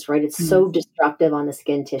that is, right? It's so destructive on the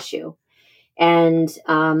skin tissue. And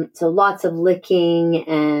so lots of licking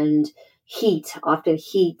and heat, often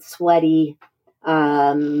heat, sweaty.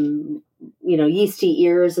 Yeasty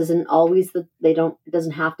ears isn't always it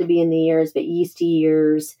doesn't have to be in the ears, but yeasty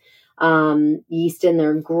ears, yeast in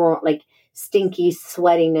their groin, like stinky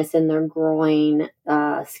sweatiness in their groin,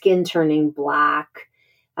 skin turning black,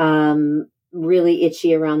 really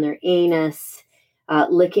itchy around their anus,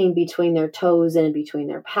 licking between their toes and between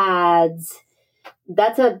their pads.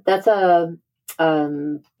 That's the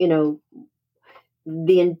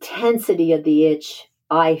intensity of the itch,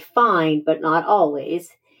 I find, but not always,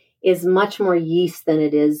 is much more yeast than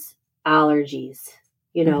it is allergies.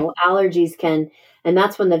 Allergies can, and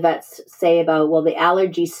that's when the vets say about, well, the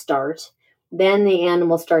allergies start, then the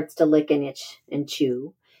animal starts to lick and itch and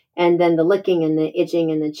chew. And then the licking and the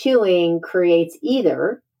itching and the chewing creates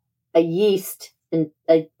either a yeast and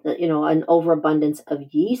an overabundance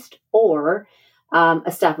of yeast, or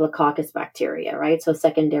a staphylococcus bacteria, right? So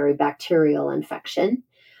secondary bacterial infection.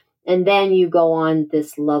 And then you go on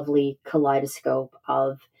this lovely kaleidoscope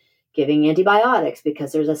of giving antibiotics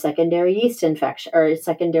because there's a secondary yeast infection or a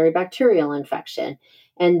secondary bacterial infection.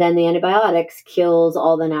 And then the antibiotics kills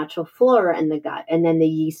all the natural flora in the gut. And then the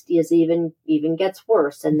yeast is even gets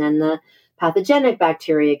worse. And then the pathogenic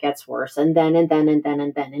bacteria gets worse. And then.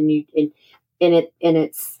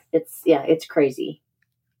 It's crazy.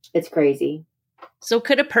 It's crazy. So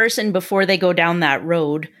could a person, before they go down that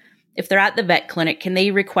road, if they're at the vet clinic, can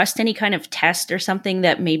they request any kind of test or something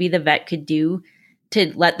that maybe the vet could do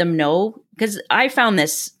to let them know? Because I found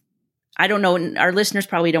this, I don't know, our listeners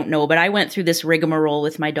probably don't know, but I went through this rigmarole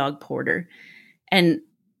with my dog Porter. And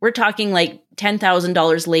we're talking like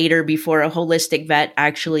 $10,000 later before a holistic vet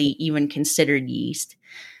actually even considered yeast.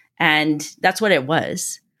 And that's what it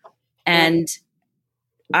was. And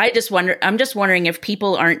I'm just wondering if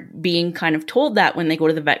people aren't being kind of told that when they go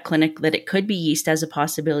to the vet clinic that it could be yeast as a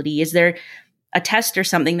possibility. Is there a test or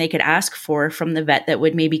something they could ask for from the vet that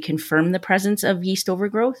would maybe confirm the presence of yeast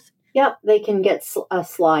overgrowth? Yep, they can get a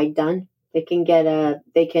slide done. They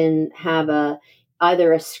can have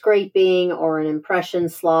either a scraping or an impression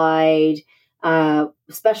slide,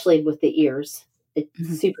 especially with the ears.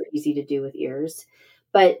 It's super easy to do with ears.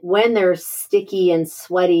 But when they're sticky and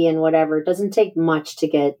sweaty and whatever, it doesn't take much to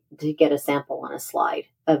get a sample on a slide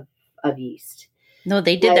of yeast. No,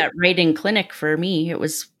 they did that right in clinic for me. It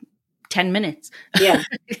was 10 minutes. Yeah,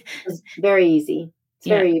 it's very easy. It's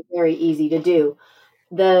very, very easy to do.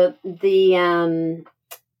 The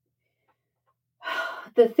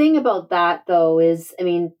thing about that, though, is, I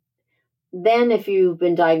mean, then if you've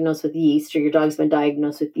been diagnosed with yeast or your dog's been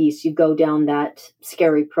diagnosed with yeast, you go down that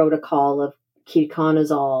scary protocol of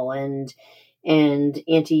ketoconazole and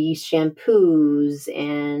anti-yeast shampoos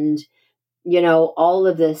and, all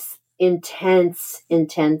of this intense,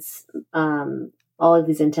 all of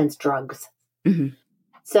these intense drugs. Mm-hmm.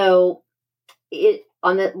 So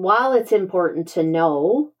while it's important to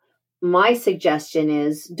know, my suggestion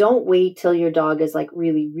is don't wait till your dog is like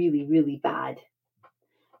really, really, really bad.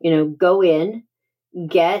 Go in,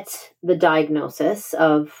 get the diagnosis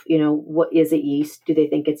of, what is it, yeast? Do they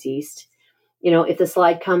think it's yeast? If the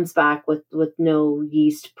slide comes back with no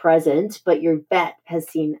yeast present, but your vet has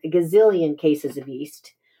seen a gazillion cases of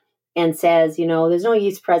yeast and says, there's no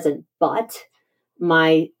yeast present, but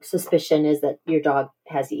my suspicion is that your dog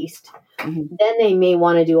has yeast. Mm-hmm. Then they may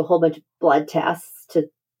want to do a whole bunch of blood tests to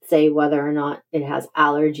say whether or not it has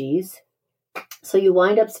allergies. So you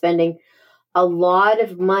wind up spending a lot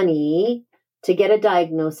of money to get a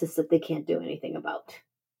diagnosis that they can't do anything about.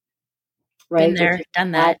 Right? Been there,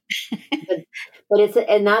 done that. but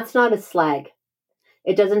and that's not a slag.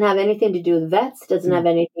 It doesn't have anything to do with vets. Doesn't have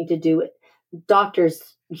anything to do with doctors.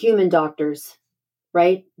 Human doctors,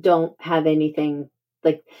 right? Don't have anything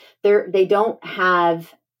like they don't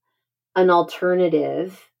have an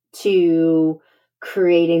alternative to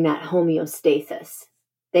creating that homeostasis.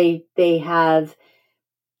 They have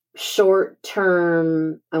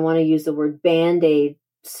short-term, I want to use the word Band-Aid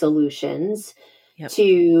solutions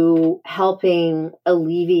to helping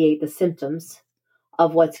alleviate the symptoms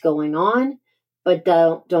of what's going on, but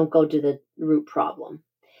don't go to the root problem.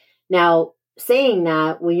 Now, saying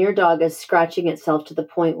that, when your dog is scratching itself to the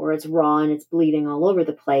point where it's raw and it's bleeding all over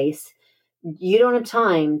the place, you don't have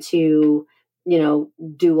time to,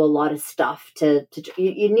 do a lot of stuff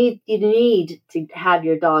you need to have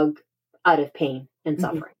your dog out of pain and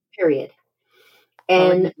suffering, period.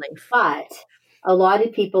 And, but a lot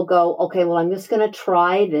of people go, okay, well, I'm just going to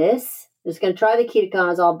try this. I'm just going to try the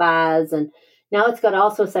ketoconazole baths. And now it's got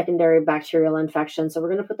also a secondary bacterial infection. So we're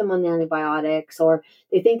going to put them on the antibiotics, or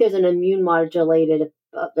they think there's an immune modulated,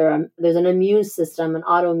 there's an immune system, an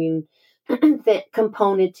autoimmune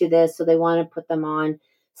component to this. So they want to put them on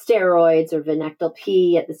steroids or Vinectal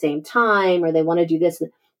P at the same time, or they want to do this.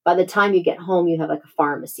 By the time you get home, you have like a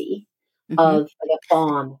pharmacy of like a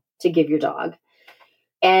balm to give your dog.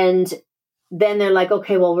 And then they're like,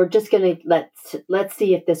 okay, well, we're just going to let's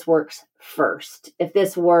see if this works first. If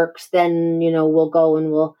this works, then, we'll go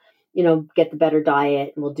and we'll, get the better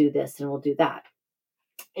diet and we'll do this and we'll do that.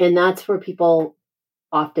 And that's where people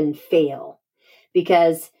often fail,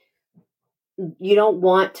 because you don't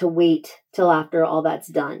want to wait till after all that's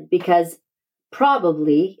done, because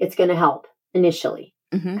probably it's going to help initially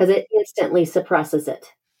because it instantly suppresses it,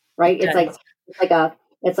 right?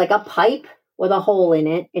 It's like a pipe with a hole in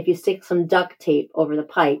it. If you stick some duct tape over the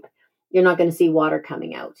pipe, you're not going to see water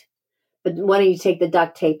coming out. But when you take the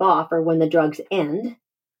duct tape off, or when the drugs end,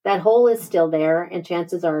 that hole is still there, and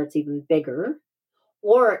chances are it's even bigger,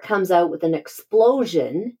 or it comes out with an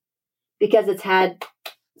explosion because it's had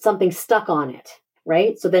something stuck on it,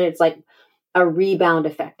 right? So then it's like a rebound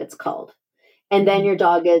effect, it's called. And then your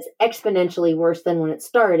dog is exponentially worse than when it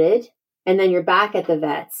started, and then you're back at the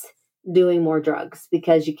vet's doing more drugs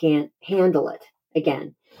because you can't handle it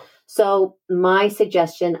again. So my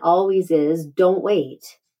suggestion always is don't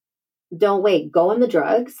wait. Don't wait. Go on the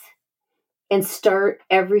drugs and start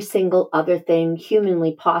every single other thing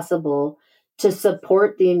humanly possible to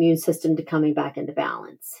support the immune system to coming back into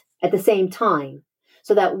balance at the same time.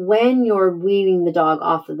 So that when you're weaning the dog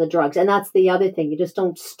off of the drugs, and that's the other thing, you just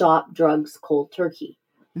don't stop drugs cold turkey,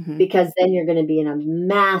 because then you're going to be in a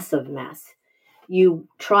massive mess. You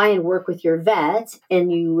try and work with your vet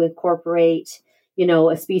and you incorporate,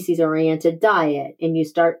 a species-oriented diet, and you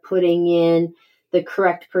start putting in the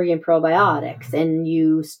correct pre and probiotics, and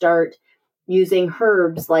you start using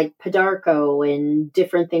herbs like Podarco and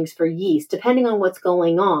different things for yeast, depending on what's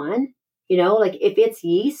going on. Like if it's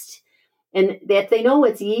yeast, and if they know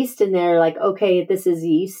it's yeast and they're like, okay, this is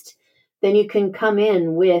yeast, then you can come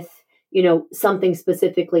in with, something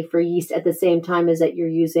specifically for yeast at the same time as that you're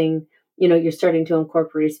using, you're starting to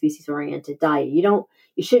incorporate a species-oriented diet. You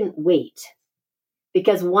shouldn't wait,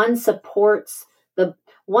 because one stops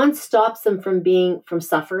them from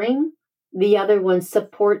suffering. The other one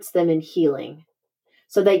supports them in healing,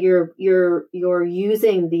 so that you're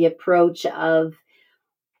using the approach of,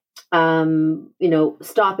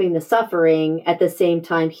 stopping the suffering at the same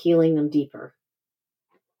time healing them deeper.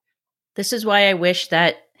 This is why I wish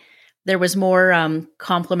that there was more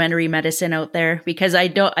complementary medicine out there, because I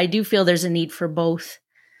do feel there's a need for both.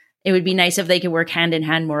 It would be nice if they could work hand in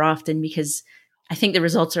hand more often, because I think the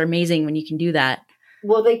results are amazing when you can do that.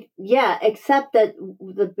 Well, except that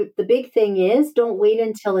the big thing is don't wait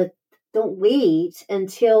until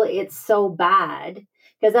it's so bad.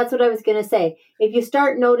 Because that's what I was going to say. If you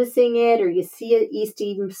start noticing it, or you see a yeast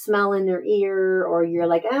even smell in their ear, or you're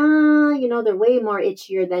like, they're way more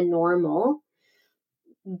itchier than normal,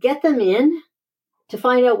 get them in to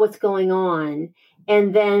find out what's going on,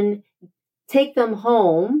 and then take them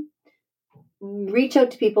home, reach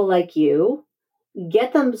out to people like you,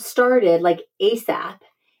 get them started like ASAP,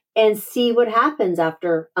 and see what happens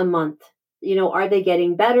after a month. Are they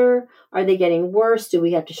getting better? Are they getting worse? Do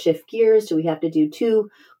we have to shift gears? Do we have to do 2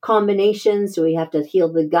 combinations? Do we have to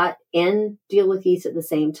heal the gut and deal with yeast at the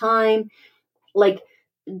same time? Like,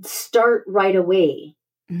 start right away.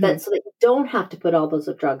 Mm-hmm. So that you don't have to put all those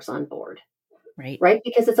drugs on board. Right.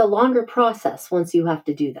 Because it's a longer process once you have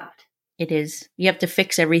to do that. It is. You have to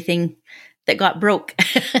fix everything that got broke.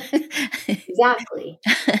 Exactly.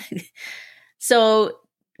 So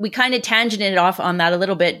we kind of tangented off on that a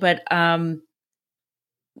little bit, but and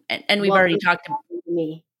we've already talked about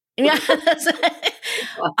me. Yeah,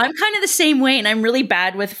 I'm kind of the same way, and I'm really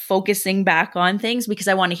bad with focusing back on things because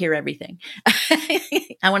I want to hear everything.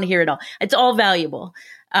 I want to hear it all. It's all valuable.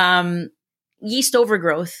 Yeast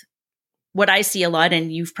overgrowth, what I see a lot,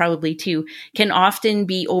 and you've probably too, can often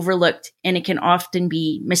be overlooked, and it can often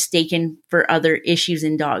be mistaken for other issues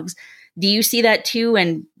in dogs. Do you see that too?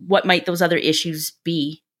 And what might those other issues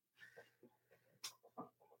be?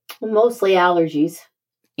 Mostly allergies.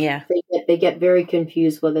 Yeah. They get very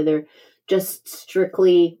confused whether they're just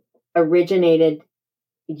strictly originating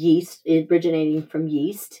from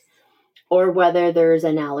yeast, or whether there's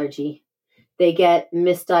an allergy. They get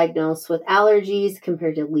misdiagnosed with allergies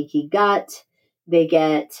compared to leaky gut.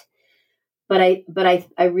 But I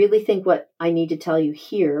really think what I need to tell you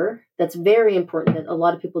here that's very important that a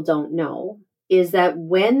lot of people don't know is that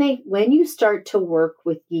when you start to work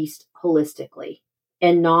with yeast holistically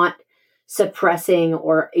and not suppressing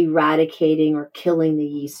or eradicating or killing the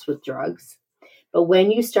yeast with drugs, but when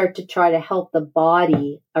you start to try to help the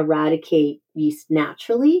body eradicate yeast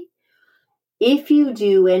naturally, if you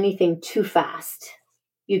do anything too fast,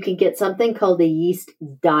 you can get something called a yeast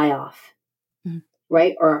die-off,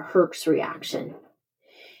 right? Or a Herx reaction.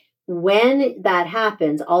 When that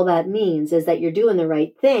happens, all that means is that you're doing the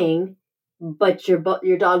right thing, but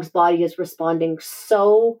your dog's body is responding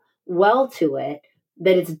so well to it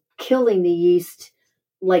that it's killing the yeast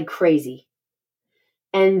like crazy.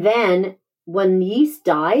 And then when yeast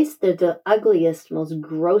dies, they're the ugliest, most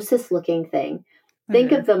grossest looking thing.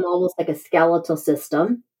 Think of them almost like a skeletal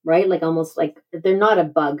system, right? Like almost like they're not a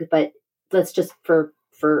bug, but let's just for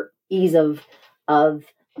ease of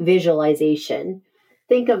visualization,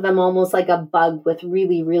 think of them almost like a bug with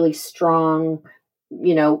really, really strong,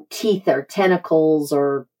 teeth or tentacles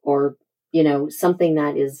or something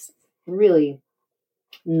that is really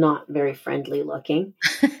not very friendly looking.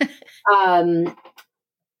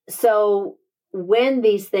 So when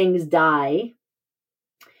these things die,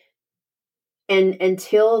 and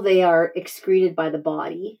until they are excreted by the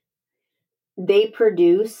body, they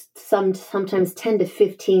produce sometimes 10 to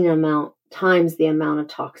 15 times the amount of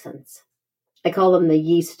toxins. I call them the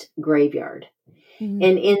yeast graveyard. Mm-hmm.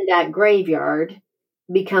 And in that graveyard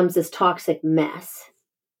becomes this toxic mess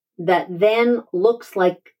that then looks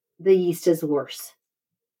like the yeast is worse.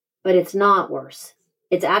 But it's not worse.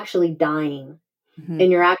 It's actually dying. Mm-hmm.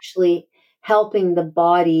 And you're actually helping the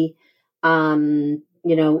body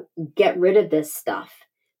get rid of this stuff.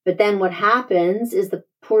 But then what happens is the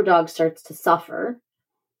poor dog starts to suffer.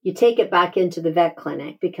 You take it back into the vet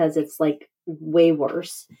clinic because it's like way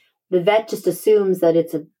worse. The vet just assumes that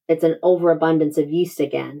it's an overabundance of yeast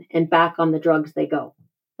again, and back on the drugs they go,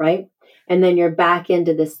 right? And then you're back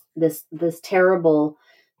into this terrible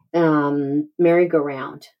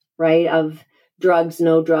merry-go-round, right? Of drugs,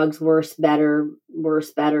 no drugs, worse, better,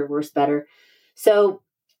 worse, better, worse, better. So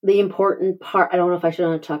the important part, I don't know if I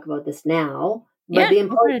should talk about this now, but the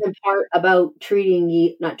important part about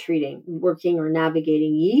working or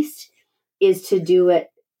navigating yeast is to do it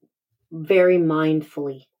very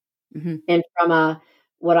mindfully. Mm-hmm. And from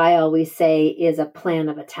what I always say is a plan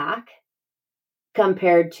of attack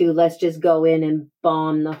compared to let's just go in and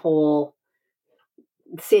bomb the whole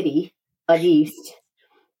city of yeast.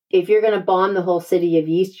 If you're going to bomb the whole city of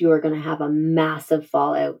yeast, you are going to have a massive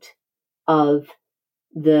fallout of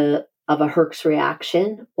a Herx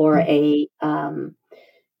reaction or a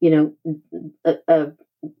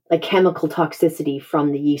chemical toxicity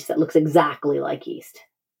from the yeast that looks exactly like yeast.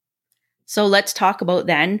 So let's talk about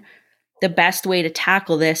then the best way to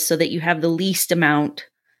tackle this so that you have the least amount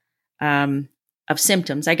of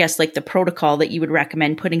symptoms, I guess, like the protocol that you would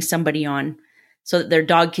recommend putting somebody on so that their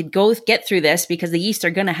dog could get through this, because the yeast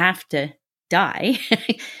are going to have to die.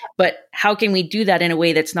 But how can we do that in a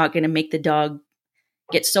way that's not going to make the dog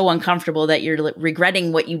get so uncomfortable that you're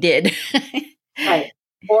regretting what you did? Right.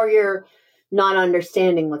 Or you're not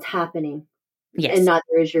understanding what's happening. Yes. And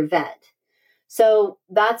neither is your vet. So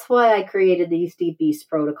that's why I created the Yeast Beast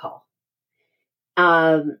protocol.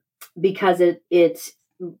 Because it's,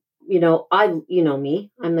 you know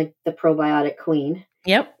me, I'm like the probiotic queen.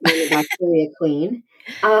 Yep. The bacteria queen.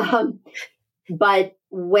 But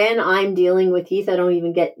when I'm dealing with yeast, I don't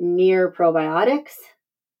even get near probiotics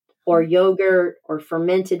or yogurt or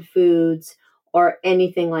fermented foods or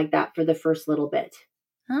anything like that for the first little bit.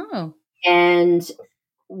 Oh. And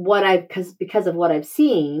because of what I've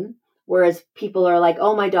seen, whereas people are like,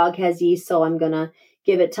 oh, my dog has yeast, so I'm going to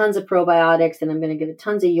give it tons of probiotics and I'm going to give it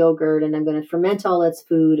tons of yogurt and I'm going to ferment all its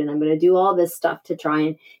food and I'm going to do all this stuff to try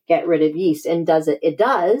and get rid of yeast. And does it? It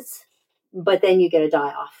does, but then you get a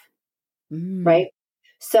die off, right?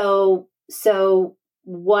 So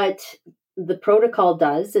what the protocol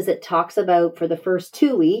does is it talks about for the first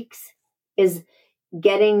 2 weeks is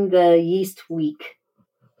getting the yeast weak,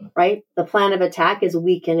 right? The plan of attack is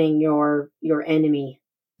weakening your enemy.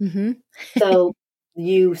 Mm-hmm. So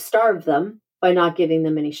you starve them by not giving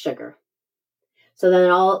them any sugar.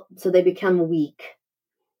 So they become weak.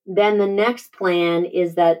 Then the next plan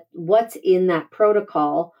is that what's in that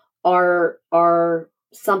protocol are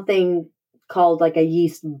something called like a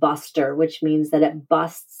yeast buster, which means that it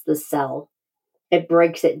busts the cell. It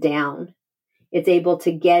breaks it down. It's able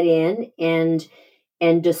to get in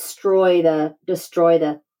and destroy the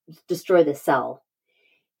cell.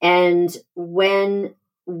 And when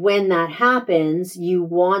that happens, you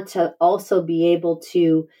want to also be able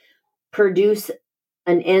to produce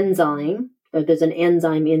an enzyme, or there's an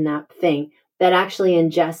enzyme in that thing that actually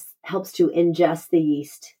helps to ingest the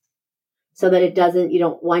yeast so that you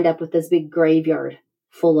don't wind up with this big graveyard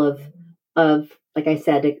full of, like I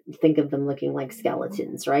said, think of them looking like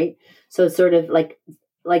skeletons, right? So it's sort of like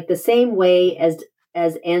the same way as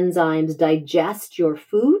enzymes digest your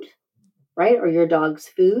food, right? Or your dog's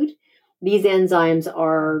food. These enzymes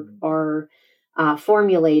are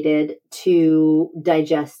formulated to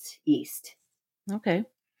digest yeast. Okay.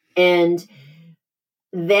 And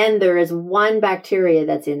then there is one bacteria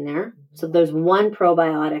that's in there. So there's one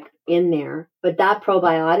probiotic in there, but that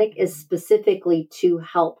probiotic is specifically to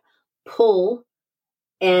help pull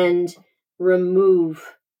and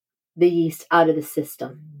remove the yeast out of the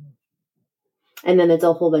system. And then there's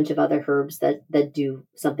a whole bunch of other herbs that do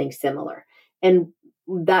something similar. And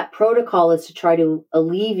that protocol is to try to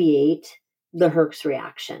alleviate the Herx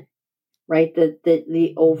reaction, right?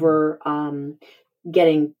 The over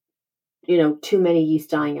getting, too many yeast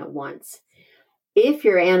dying at once. If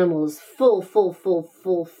your animal is full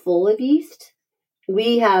of yeast,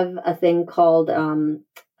 we have a thing called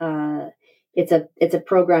it's a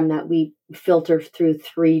program that we filter through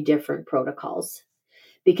 3 different protocols.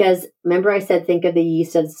 Because remember I said, think of the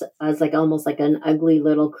yeast as like almost like an ugly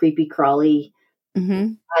little creepy crawly,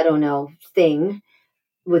 I don't know, thing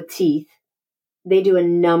with teeth. They do a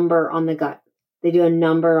number on the gut. They do a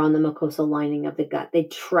number on the mucosal lining of the gut. They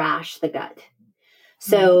trash the gut.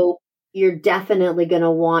 So you're definitely going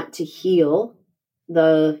to want to heal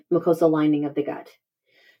the mucosal lining of the gut.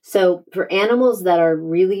 So for animals that are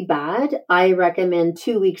really bad, I recommend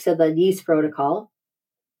 2 weeks of the yeast protocol,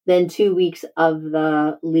 then 2 weeks of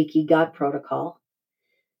the leaky gut protocol,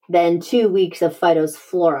 then 2 weeks of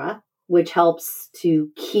phytosflora, which helps to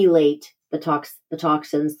chelate the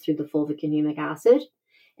toxins through the fulvic and humic acid,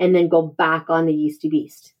 and then go back on the Yeasty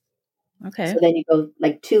Beast. Okay. So then you go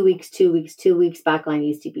like 2 weeks, 2 weeks, 2 weeks back on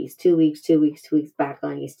Yeasty Beast, 2 weeks, 2 weeks, 2 weeks back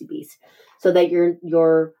on Yeasty Beast, so that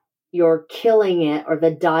you're killing it, or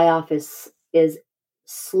the die-off is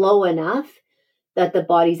slow enough that the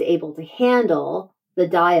body's able to handle the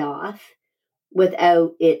die-off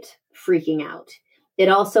without it freaking out. It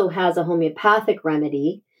also has a homeopathic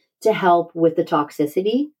remedy to help with the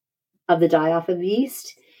toxicity of the die-off of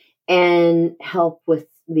yeast and help with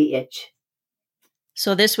the itch.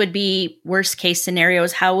 So this would be worst case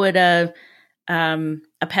scenarios. How would a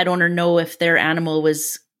pet owner know if their animal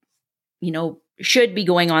was, should be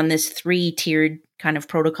going on this 3-tiered kind of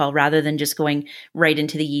protocol rather than just going right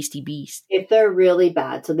into the Yeasty Beast? If they're really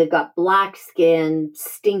bad, so they've got black skin,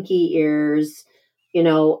 stinky ears,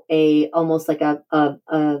 almost like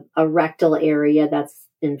a rectal area that's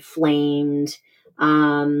inflamed,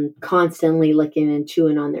 constantly licking and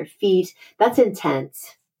chewing on their feet. That's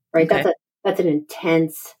intense, right? Okay. That's an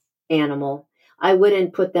intense animal. I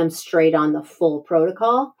wouldn't put them straight on the full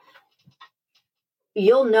protocol.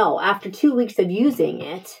 you'll know after 2 weeks of using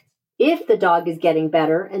it, if the dog is getting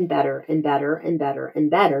better and better and better and better and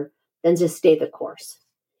better, then just stay the course.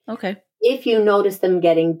 Okay. If you notice them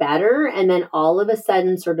getting better and then all of a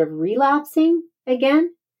sudden sort of relapsing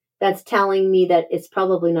again, that's telling me that it's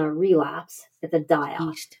probably not a relapse, it's a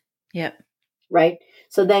die-off. Yeast. Yep. Right?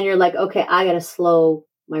 So then you're like, okay, I got to slow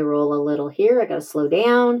my roll a little here. I got to slow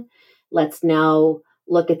down. Let's now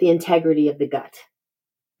look at the integrity of the gut,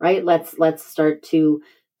 right? Let's start to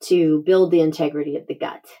build the integrity of the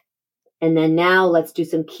gut. And then now let's do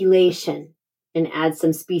some chelation and add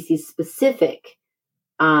some species specific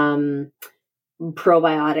probiotics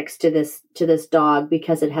to this dog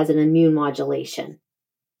because it has an immune modulation,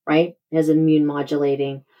 right? It has immune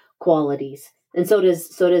modulating qualities. And so does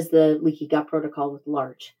the leaky gut protocol with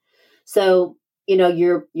large. So,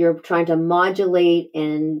 you're trying to modulate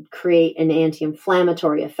and create an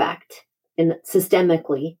anti-inflammatory effect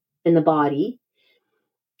systemically in the body.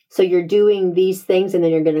 So you're doing these things and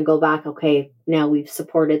then you're going to go back. Okay, now we've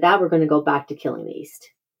supported that. We're going to go back to killing the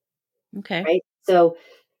yeast. Okay. Right. So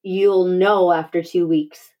you'll know after 2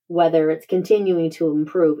 weeks whether it's continuing to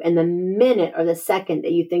improve. And the minute or the second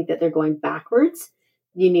that you think that they're going backwards,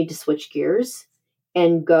 you need to switch gears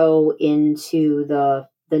and go into the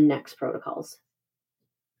next protocols.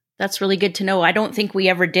 That's really good to know. I don't think we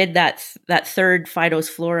ever did that third Phytos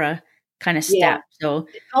Flora kind of step. Yeah. So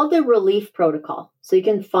it's called the relief protocol. So you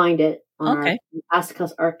can find it on ask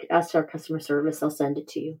our customer service. I'll send it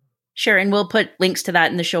to you. Sure. And we'll put links to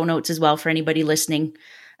that in the show notes as well for anybody listening.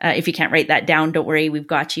 If you can't write that down, don't worry. We've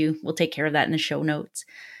got you. We'll take care of that in the show notes.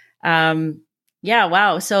 Yeah.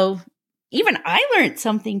 Wow. So even I learned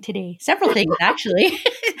something today. Several things, actually.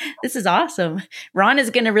 This is awesome. Ron's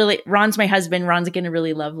my husband. Ron's going to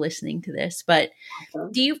really love listening to this. But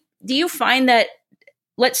Awesome. do you find that,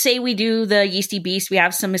 let's say we do the Yeasty Beast, we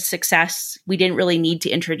have some success. We didn't really need to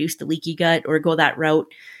introduce the leaky gut or go that route.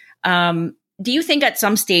 Do you think at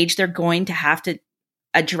some stage they're going to have to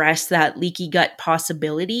address that leaky gut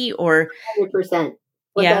possibility, or 100%?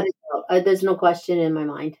 Yeah. There's no question in my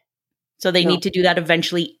mind. So they need to do that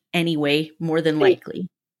eventually anyway, more than likely.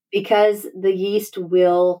 Because the yeast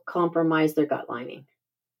will compromise their gut lining.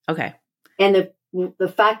 Okay. And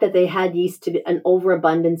the fact that they had yeast, to an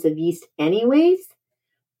overabundance of yeast anyways,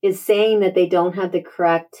 is saying that they don't have the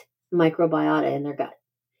correct microbiota in their gut.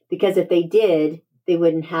 Because if they did, they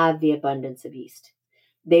wouldn't have the abundance of yeast.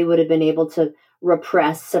 They would have been able to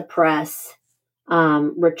repress, suppress,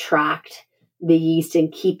 retract the yeast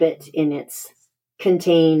and keep it in its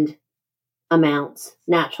contained amounts,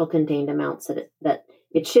 natural contained amounts that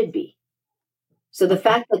it should be. So the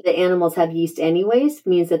fact that the animals have yeast anyways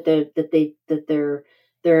means that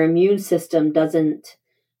their immune system doesn't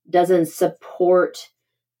support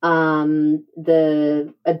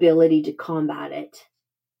the ability to combat it.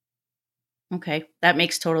 Okay, that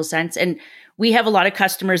makes total sense. And we have a lot of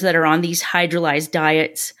customers that are on these hydrolyzed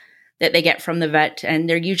diets that they get from the vet, and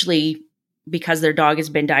they're usually because their dog has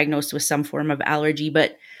been diagnosed with some form of allergy.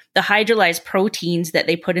 But the hydrolyzed proteins that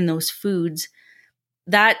they put in those foods,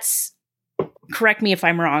 that's, correct me if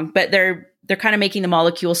I'm wrong, but they're kind of making the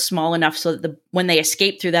molecules small enough so that when they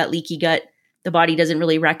escape through that leaky gut, the body doesn't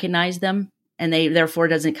really recognize them, and they therefore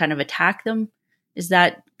doesn't kind of attack them. Is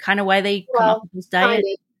that kind of why they come up with this diet?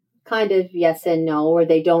 Kind of yes and no, or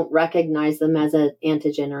they don't recognize them as an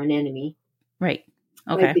antigen or an enemy. Right.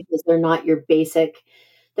 Okay. Right? Because they're not your basic.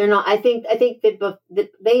 They're not. I think that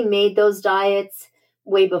they made those diets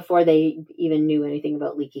way before they even knew anything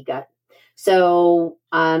about leaky gut. So,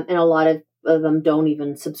 and a lot of them don't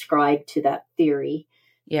even subscribe to that theory.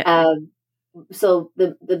 Yeah. So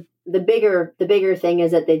the bigger thing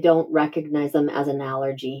is that they don't recognize them as an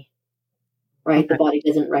allergy, right? Okay. The body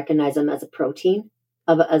doesn't recognize them as a protein,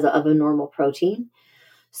 of a normal protein.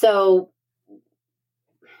 So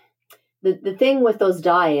the thing with those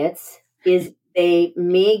diets is they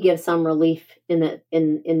may give some relief in the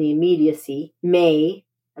immediacy.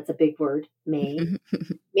 That's a big word. May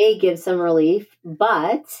give some relief,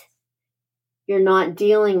 but you're not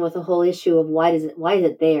dealing with the whole issue of why is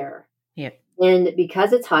it there? Yeah. And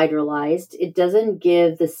because it's hydrolyzed, it doesn't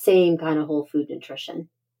give the same kind of whole food nutrition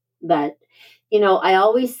that, I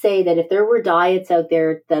always say that if there were diets out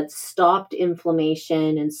there that stopped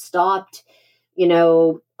inflammation and stopped,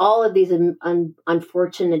 all of these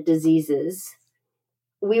unfortunate diseases,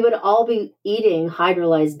 we would all be eating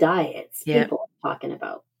hydrolyzed diets. Yeah. People are talking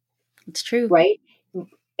about. It's true. Right.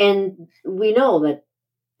 And we know that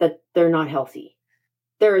they're not healthy.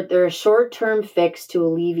 They're a short-term fix to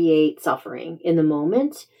alleviate suffering in the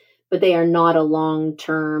moment, but they are not a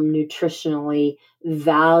long-term nutritionally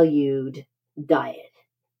valued diet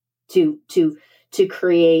to to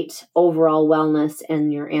create overall wellness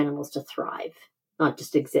and your animals to thrive, not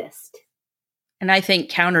just exist. And I think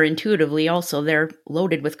counterintuitively also, they're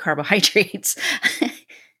loaded with carbohydrates.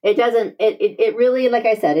 It doesn't, it really, like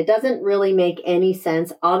I said, it doesn't really make any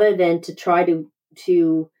sense other than to try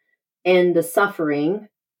to end the suffering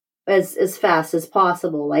as fast as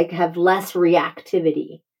possible, like have less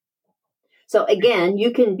reactivity. So again,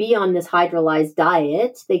 you can be on this hydrolyzed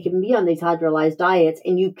diet. They can be on these hydrolyzed diets,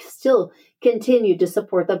 and you still continue to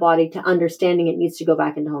support the body to understanding it needs to go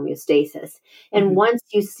back into homeostasis. And once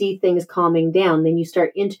you see things calming down, then you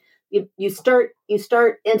start you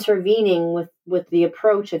start intervening with the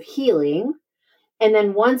approach of healing. And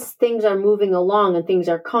then once things are moving along and things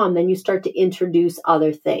are calm, then you start to introduce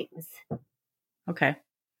other things. Okay.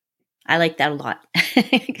 I like that a lot.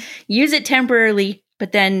 Use it temporarily,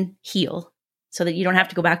 but then heal so that you don't have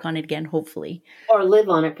to go back on it again, hopefully. Or live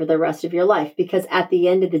on it for the rest of your life. Because at the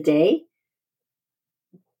end of the day,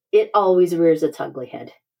 it always rears its ugly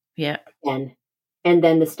head. Yeah. And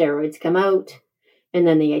then the steroids come out, and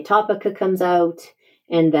then the atopica comes out,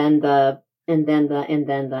 and then the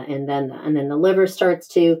liver starts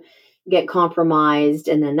to get compromised,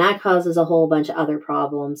 and then that causes a whole bunch of other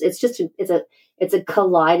problems. It's just it's a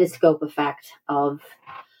kaleidoscope effect of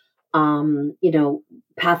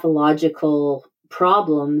pathological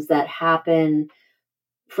problems that happen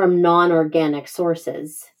from non-organic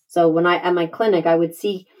sources. So when at my clinic, I would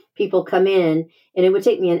see people come in, and it would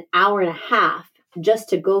take me an hour and a half just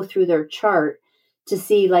to go through their chart to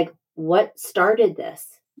see like what started this.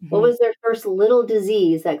 What was their first little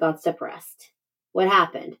disease that got suppressed? What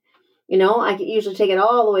happened? I could usually take it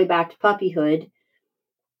all the way back to puppyhood,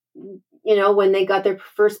 when they got their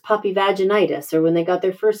first puppy vaginitis, or when they got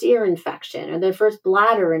their first ear infection, or their first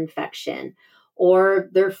bladder infection, or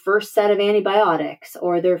their first set of antibiotics,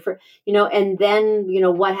 or and then,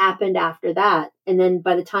 what happened after that. And then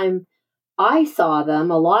by the time I saw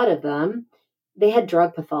them, a lot of them, they had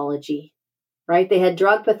drug pathology, right? They had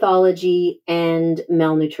drug pathology and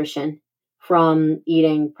malnutrition from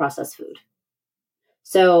eating processed food.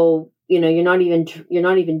 So, you're not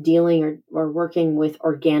even dealing or working with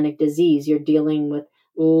organic disease. You're dealing with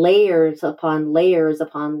layers upon layers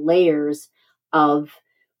upon layers of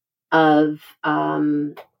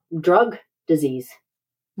drug disease.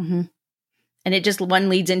 And it just one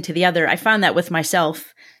leads into the other. I found that with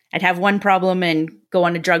myself. I'd have one problem and go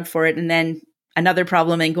on a drug for it, and then another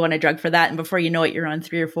problem and go on a drug for that. And before you know it, you're on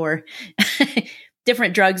 3 or 4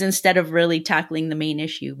 different drugs instead of really tackling the main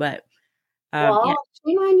issue. But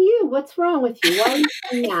shame on you. What's wrong with you? Why are you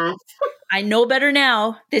doing that? I know better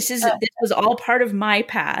now. This was all part of my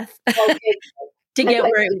path to get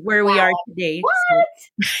where we are today. What?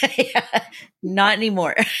 So, yeah, not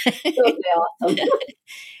anymore. Okay, awesome.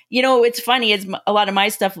 It's funny. A lot of my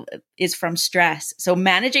stuff is from stress. So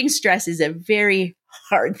managing stress is a very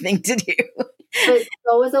hard thing to do. But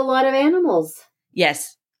so is a lot of animals.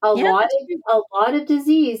 Yes. A lot of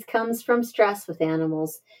disease comes from stress with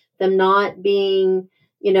animals. Them not being,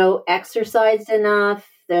 exercised enough.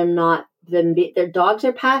 Their dogs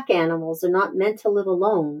are pack animals. They're not meant to live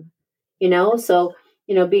alone. So,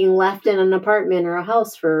 being left in an apartment or a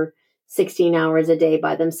house for 16 hours a day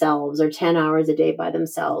by themselves, or 10 hours a day by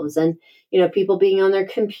themselves. And, people being on their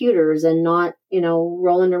computers and not,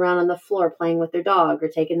 rolling around on the floor playing with their dog, or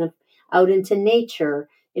taking them out into nature,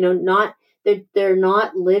 they're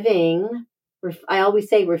not living. I always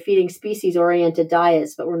say we're feeding species-oriented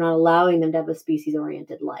diets, but we're not allowing them to have a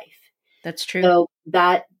species-oriented life. That's true. So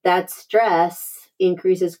that stress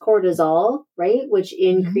increases cortisol, right? Which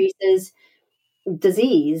increases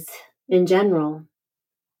disease in general.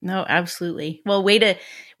 No, absolutely. Well, way to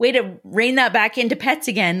rein that back into pets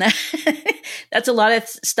again. That's a lot of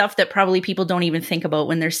stuff that probably people don't even think about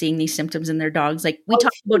when they're seeing these symptoms in their dogs. Like we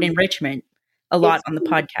talk about enrichment a lot on the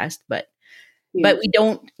podcast, but we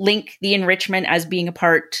don't link the enrichment as being a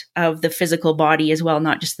part of the physical body as well,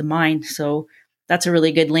 not just the mind. So that's a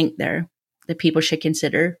really good link there that people should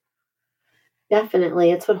consider.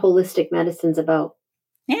 Definitely. It's what holistic medicine's about.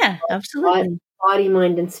 Yeah, absolutely. Body,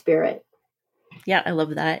 mind, and spirit. Yeah, I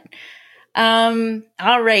love that.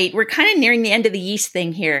 All right. We're kind of nearing the end of the yeast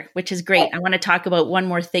thing here, which is great. I want to talk about one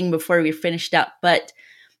more thing before we're finished up. But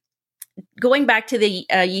going back to the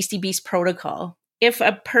Yeasty Beast protocol, if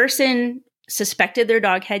a person suspected their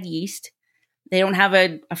dog had yeast, they don't have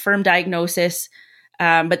a firm diagnosis,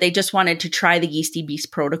 but they just wanted to try the Yeasty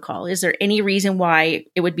Beast protocol, is there any reason why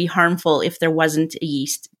it would be harmful if there wasn't a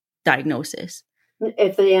yeast diagnosis?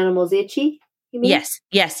 If the animal's itchy? Yes.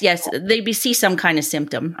 They see some kind of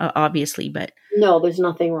symptom, obviously, but no, there's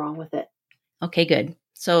nothing wrong with it. Okay, good.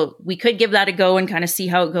 So we could give that a go and kind of see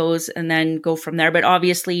how it goes and then go from there. But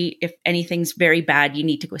obviously, if anything's very bad, you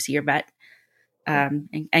need to go see your vet and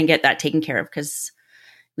get that taken care of, because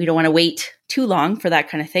we don't want to wait too long for that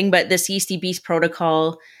kind of thing. But this Yeasty Beast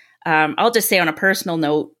protocol, I'll just say on a personal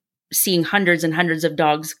note, seeing hundreds and hundreds of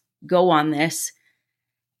dogs go on this,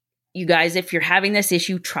 you guys, if you're having this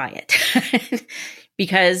issue, try it.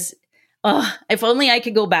 Because if only I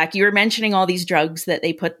could go back. You were mentioning all these drugs that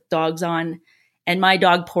they put dogs on. And my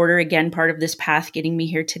dog Porter, again, part of this path getting me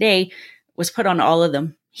here today, was put on all of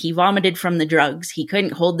them. He vomited from the drugs. He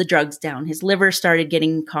couldn't hold the drugs down. His liver started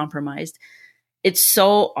getting compromised. It's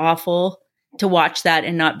so awful to watch that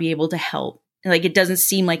and not be able to help. Like, it doesn't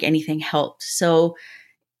seem like anything helped. So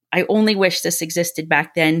I only wish this existed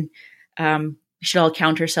back then. We should all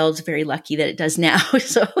count ourselves very lucky that it does now.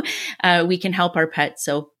 So we can help our pets.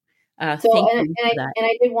 So thank you for that. And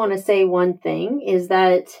I did want to say one thing is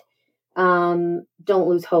that don't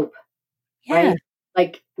lose hope. Yeah.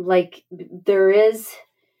 Right? Like there is,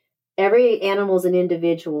 every animal is an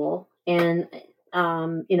individual, and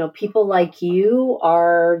people like you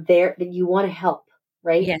are there that you want to help,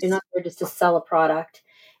 right? Yes. You're not there just to sell a product,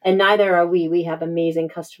 and neither are we. We have amazing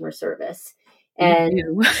customer service, and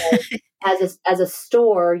as a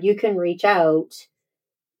store, you can reach out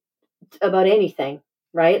about anything,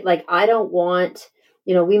 right? Like, I don't want,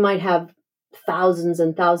 we might have thousands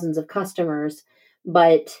and thousands of customers,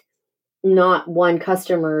 but not one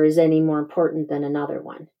customer is any more important than another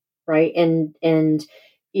one, right? And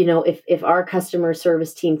if our customer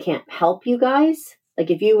service team can't help you guys,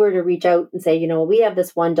 like if you were to reach out and say, we have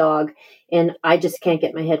this one dog and I just can't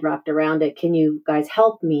get my head wrapped around it, can you guys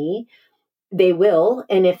help me? They will.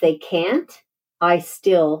 And if they can't, I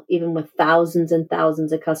still, even with thousands and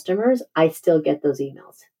thousands of customers, I still get those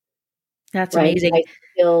emails. That's right? amazing. I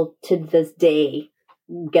still, to this day,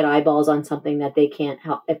 get eyeballs on something that they can't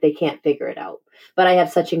help if they can't figure it out. But I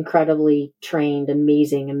have such incredibly trained,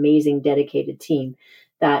 amazing, dedicated team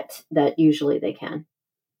that usually they can.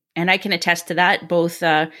 And I can attest to that. Both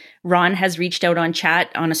Ron has reached out on chat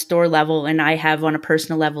on a store level, and I have on a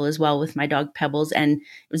personal level as well with my dog Pebbles. And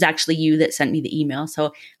it was actually you that sent me the email.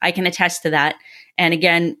 So I can attest to that. And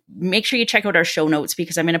again, make sure you check out our show notes,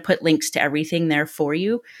 because I'm going to put links to everything there for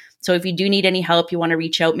you. So if you do need any help, you want to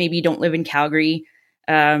reach out, maybe you don't live in Calgary.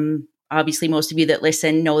 Obviously, most of you that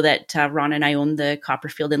listen know that Ron and I own the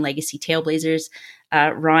Copperfield and Legacy Tailblazers.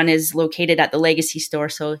 Ron is located at the Legacy store.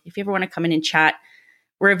 So if you ever want to come in and chat,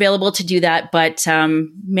 we're available to do that, but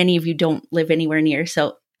many of you don't live anywhere near.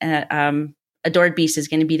 So Adored Beast is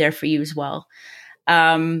going to be there for you as well.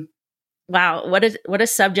 Wow, what a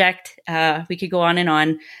subject. We could go on and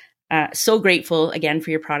on. So grateful again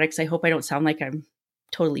for your products. I hope I don't sound like I'm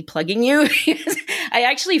totally plugging you. I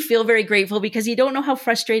actually feel very grateful, because you don't know how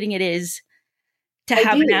frustrating it is to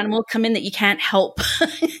have an animal come in that you can't help.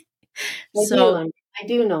 I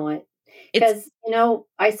do know it. Because,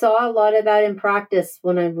 I saw a lot of that in practice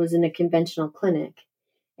when I was in a conventional clinic,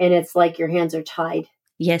 and it's like your hands are tied.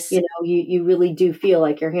 Yes. You really do feel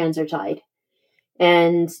like your hands are tied.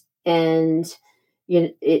 And it's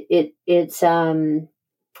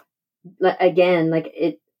again,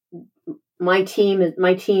 like my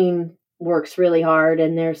team works really hard,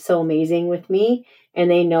 and they're so amazing with me, and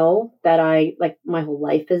they know that my whole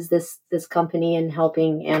life is this company and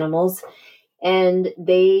helping animals, and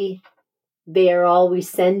they are always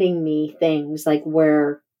sending me things like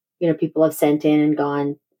where, people have sent in and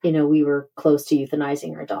gone, we were close to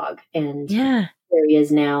euthanizing our dog, and yeah, there he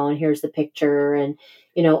is now, and here's the picture. And,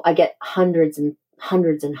 I get hundreds and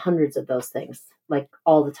hundreds and hundreds of those things, like,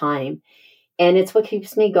 all the time. And it's what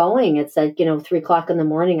keeps me going. It's like, 3:00 in the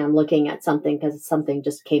morning, I'm looking at something because something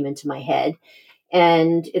just came into my head,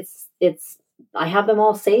 and I have them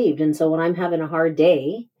all saved. And so when I'm having a hard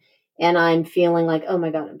day, and I'm feeling like, oh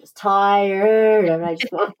my God, I'm just tired, and I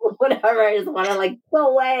just want whatever. I just want to go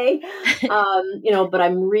away. But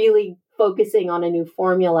I'm really focusing on a new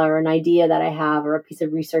formula or an idea that I have, or a piece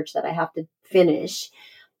of research that I have to finish.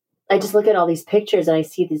 I just look at all these pictures and I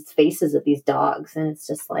see these faces of these dogs, and it's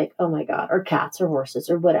just like, oh my God, or cats or horses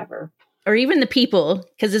or whatever. Or even the people,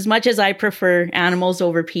 because as much as I prefer animals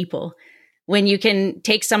over people, when you can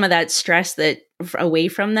take some of that stress away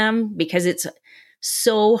from them, because it's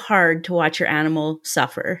so hard to watch your animal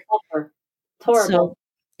suffer. It's horrible. So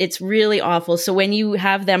it's really awful. So when you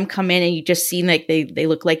have them come in and you just see like they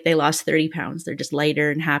look like they lost 30 pounds, they're just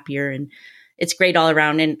lighter and happier, and it's great all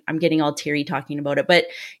around. And I'm getting all teary talking about it, but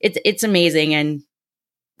it's amazing. And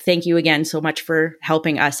thank you again so much for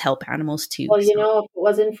helping us help animals too. Well, if it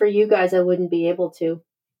wasn't for you guys, I wouldn't be able to.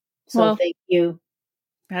 So thank you.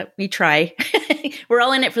 We try. We're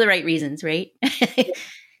all in it for the right reasons, right?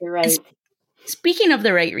 You're right. Speaking of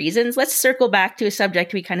the right reasons, let's circle back to a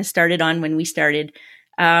subject we kind of started on when we started.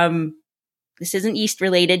 This isn't yeast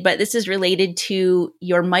related, but this is related to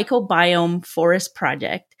your mycobiome forest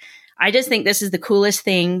project. I just think this is the coolest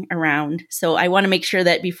thing around. So I want to make sure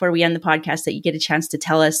that before we end the podcast that you get a chance to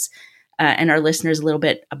tell us and our listeners a little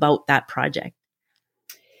bit about that project.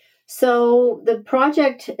 So the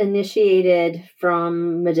project initiated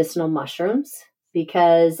from medicinal mushrooms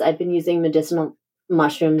because I've been using medicinal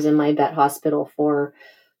mushrooms in my vet hospital for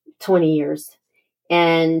 20 years.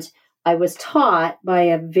 And I was taught by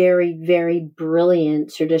a very, very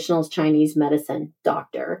brilliant traditional Chinese medicine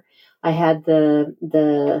doctor. I had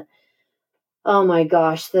oh my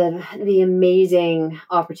gosh, the amazing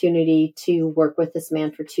opportunity to work with this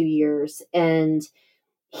man for 2 years. And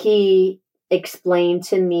he explained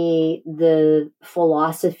to me the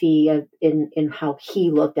philosophy of in how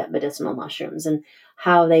he looked at medicinal mushrooms and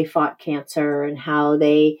how they fought cancer and how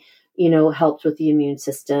they, helped with the immune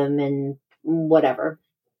system and whatever.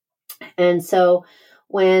 And so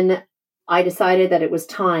when I decided that it was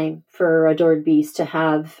time for Adored Beast to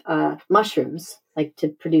have mushrooms, like to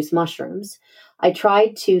produce mushrooms, I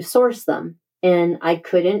tried to source them and I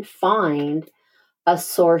couldn't find a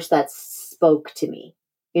source that spoke to me,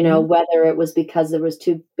 whether it was because there was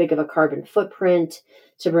too big of a carbon footprint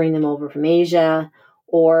to bring them over from Asia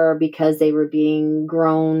or because they were being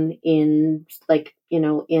grown in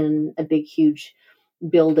in a big, huge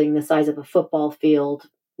building the size of a football field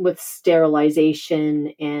with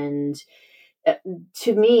sterilization. And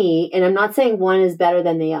to me, and I'm not saying one is better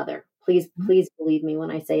than the other. Please believe me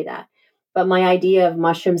when I say that. But my idea of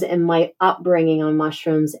mushrooms and my upbringing on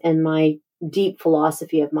mushrooms and my deep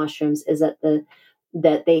philosophy of mushrooms is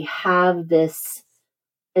that they have this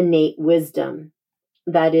innate wisdom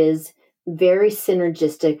that is very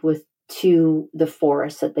synergistic to the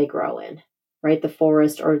forest that they grow in, right? The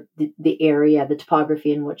forest or the area, the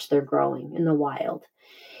topography in which they're growing in the wild.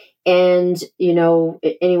 And,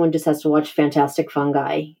 anyone just has to watch Fantastic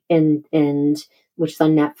Fungi and which is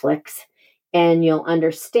on Netflix. And you'll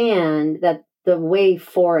understand that the way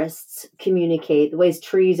forests communicate, the ways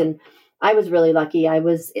trees, and I was really lucky. I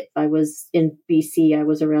was in BC. I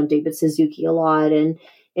was around David Suzuki a lot and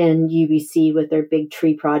UBC with their big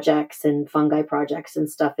tree projects and fungi projects and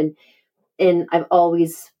stuff. And I've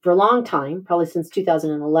always, for a long time, probably since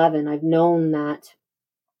 2011, I've known that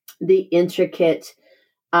the intricate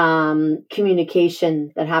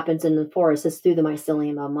communication that happens in the forest is through the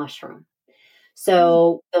mycelium of mushroom.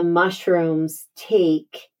 So the mushrooms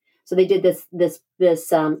so they did this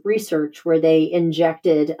research where they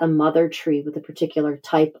injected a mother tree with a particular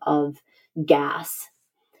type of gas.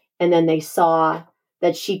 And then they saw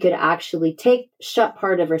that she could actually shut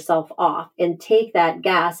part of herself off and take that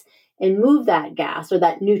gas and move that gas or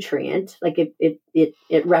that nutrient, like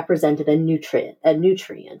it represented a nutrient,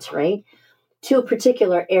 right? To a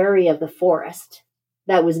particular area of the forest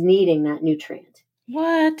that was needing that nutrient.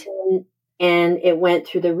 What? And it went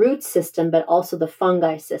through the root system, but also the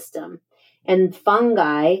fungi system. And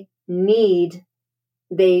fungi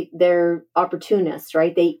they're opportunists,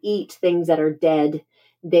 right? They eat things that are dead.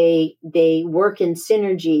 They work in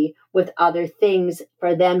synergy with other things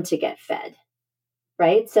for them to get fed,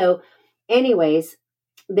 right? So anyways,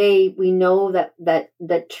 we know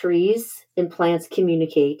that trees and plants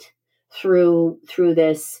communicate through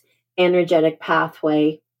this energetic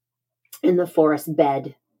pathway in the forest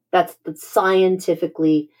bed. That's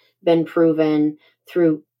scientifically been proven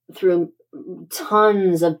through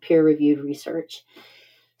tons of peer-reviewed research.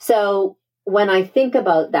 So when I think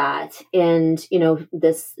about that, and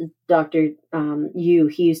this Dr. he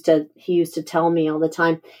used to tell me all the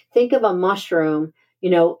time, think of a mushroom,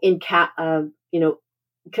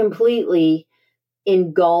 completely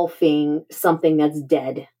engulfing something that's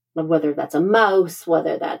dead, whether that's a mouse,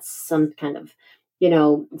 whether that's some kind of,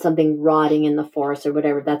 something rotting in the forest or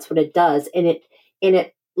whatever. That's what it does. And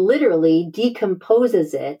it literally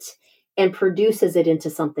decomposes it and produces it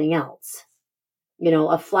into something else,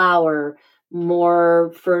 a flower,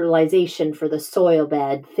 more fertilization for the soil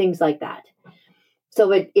bed, things like that.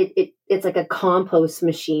 So it's like a compost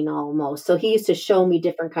machine almost. So he used to show me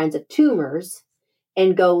different kinds of tumors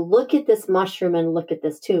and go, look at this mushroom and look at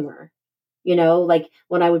this tumor. Like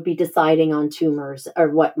when I would be deciding on tumors or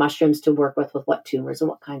what mushrooms to work with what tumors and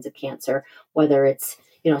what kinds of cancer, whether it's,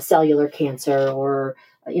 cellular cancer or,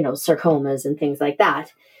 sarcomas and things like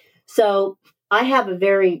that. So I have a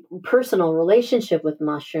very personal relationship with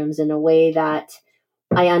mushrooms in a way that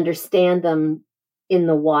I understand them in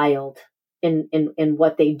the wild. in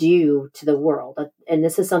what they do to the world. And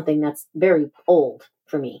this is something that's very old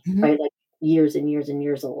for me, right? Like years and years and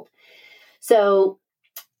years old. So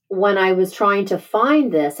when I was trying to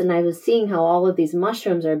find this, and I was seeing how all of these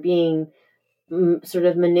mushrooms are being sort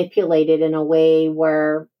of manipulated in a way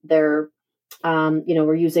where they're,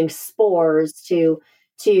 we're using spores to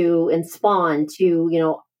and spawn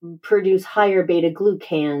to, produce higher beta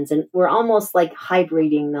glucans, and we're almost like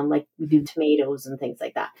hybriding them like we do tomatoes and things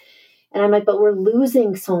like that. And I'm like, but we're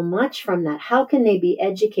losing so much from that. How can they be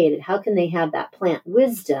educated? How can they have that plant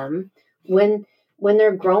wisdom when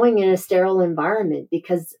they're growing in a sterile environment?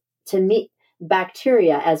 Because to me,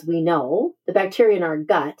 bacteria, as we know, the bacteria in our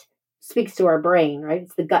gut speaks to our brain, right?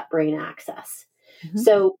 It's the gut-brain axis.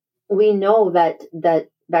 So we know that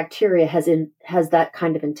bacteria has that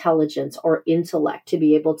kind of intelligence or intellect to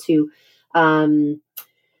be able to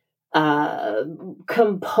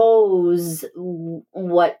compose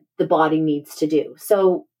what the body needs to do.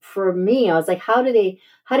 So for me, I was like, how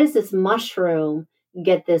does this mushroom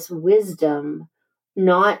get this wisdom,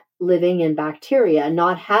 not living in bacteria,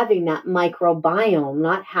 not having that microbiome,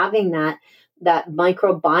 not having that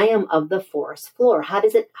microbiome of the forest floor? How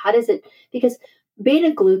does it, because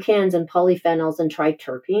beta glucans and polyphenols and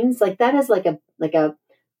triterpenes, like that is like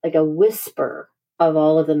a whisper of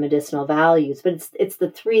all of the medicinal values, but it's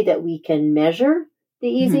the three that we can measure the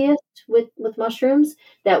easiest with mushrooms,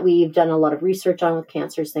 that we've done a lot of research on with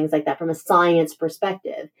cancers, things like that, from a science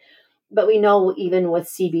perspective. But we know even with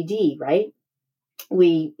CBD, right?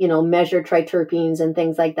 We, measure triterpenes and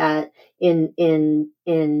things like that in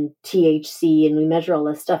THC, and we measure all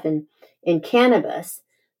this stuff in cannabis.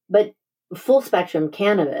 But full spectrum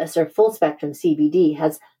cannabis or full spectrum CBD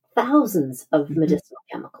has thousands of medicinal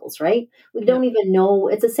chemicals, right? We don't even know.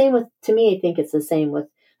 It's the same with, to me, I think it's the same with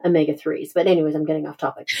omega-3s. But anyways, I'm getting off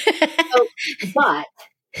topic.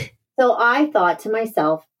 So I thought to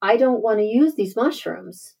myself, I don't want to use these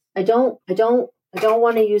mushrooms. I don't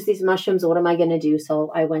want to use these mushrooms. What am I going to do?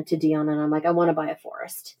 So I went to Dion and I'm like, I want to buy a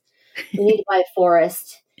forest. We need to buy a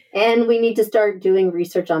forest, and we need to start doing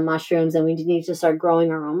research on mushrooms, and we need to start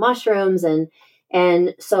growing our own mushrooms.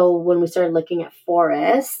 And so when we started looking at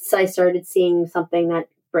forests, I started seeing something that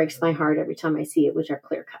breaks my heart every time I see it, which are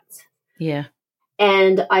clear cuts. Yeah.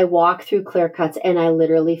 And I walk through clear cuts and I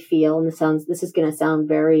literally feel, and this is going to sound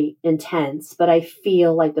very intense, but I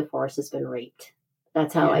feel like the forest has been raped.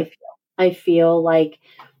 That's how I feel. I feel like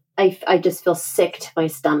I just feel sick to my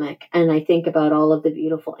stomach. And I think about all of the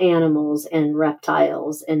beautiful animals and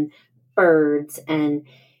reptiles and birds and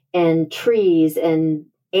trees and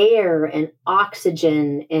air and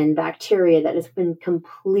oxygen and bacteria that has been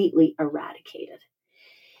completely eradicated.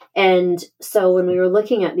 And so when we were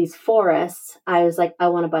looking at these forests, I was like, I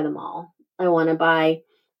want to buy them all. I want to buy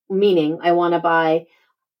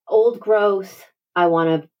old growth. I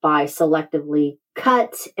want to buy selectively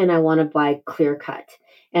cut, and I want to buy clear cut.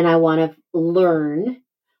 And I want to learn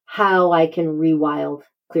how I can rewild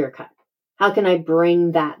clear cut. How can I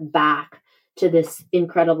bring that back to this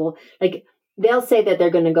incredible, like they'll say that they're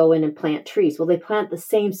going to go in and plant trees. Well, they plant the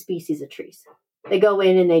same species of trees. They go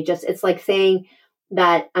in and it's like saying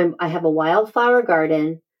that I have a wildflower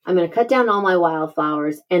garden. I'm going to cut down all my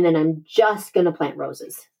wildflowers, and then I'm just going to plant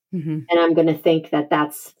roses. And I'm going to think that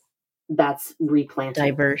that's replanting.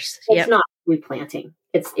 Diverse. It's not replanting.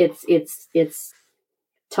 It's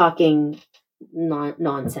talking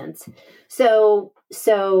nonsense. So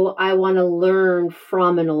I want to learn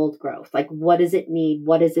from an old growth. Like, what does it need?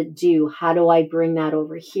 What does it do? How do I bring that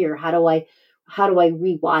over here? How do I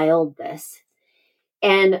rewild this?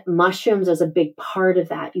 And mushrooms is a big part of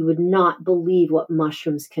that. You would not believe what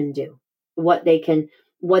mushrooms can do, what they can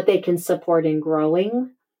support in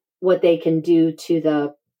growing, what they can do to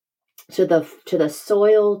the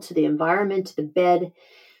soil, to the environment, to the bed.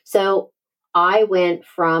 So I went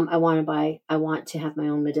from I want to have my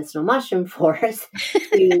own medicinal mushroom forest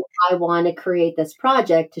to I want to create this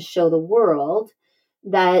project to show the world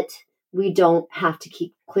that we don't have to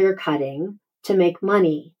keep clear cutting to make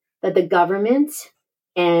money, that the government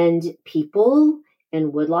and people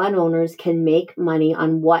and woodlot owners can make money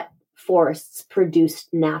on what forests produce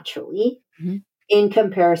naturally in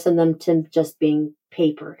comparison them to just being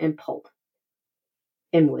paper and pulp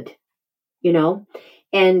and wood,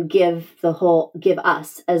 and give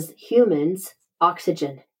us as humans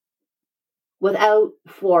oxygen. Without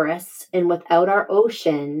forests and without our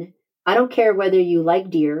ocean, I don't care whether you like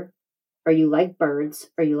deer or you like birds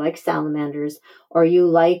or you like salamanders or you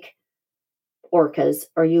like orcas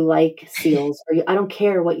or you like seals I don't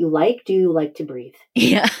care what you like. Do you like to breathe?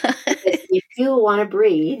 Yeah. If you want to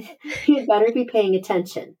breathe, you better be paying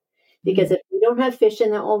attention, Because if we don't have fish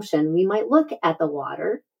in the ocean, we might look at the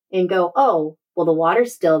water and go, oh, well, the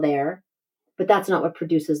water's still there, but that's not what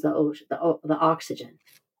produces the oxygen.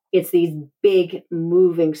 It's these big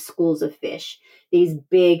moving schools of fish, these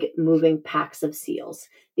big moving packs of seals,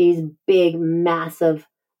 these big massive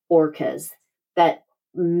orcas that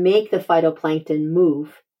make the phytoplankton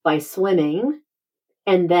move by swimming,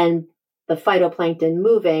 and then the phytoplankton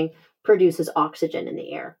moving produces oxygen in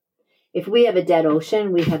the air. If we have a dead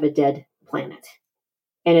ocean, we have a dead planet.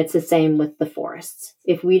 And it's the same with the forests.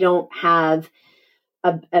 If we don't have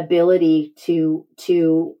ability to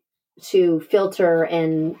filter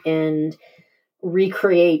and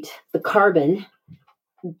recreate the carbon,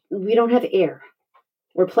 we don't have air.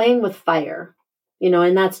 We're playing with fire,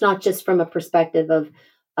 and that's not just from a perspective of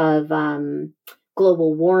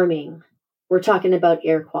global warming. We're talking about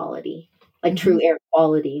air quality, like true air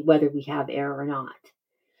quality, whether we have air or not.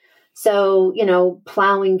 So,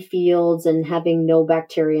 plowing fields and having no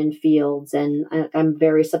bacteria in fields. And I'm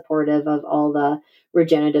very supportive of all the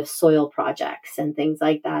regenerative soil projects and things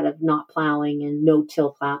like that, of not plowing and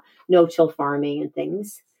no-till farming and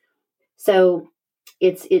things. So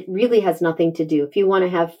it really has nothing to do. If you want to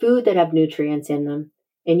have food that have nutrients in them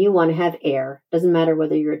and you want to have air, doesn't matter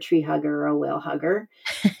whether you're a tree hugger or a whale hugger,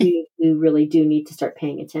 you really do need to start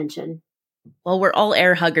paying attention. Well, we're all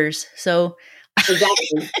air huggers, so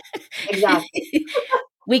Exactly.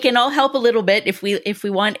 We can all help a little bit if we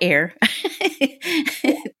want air.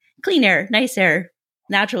 Clean air, nice air,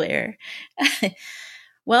 natural air.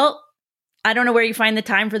 Well, I don't know where you find the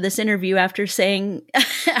time for this interview after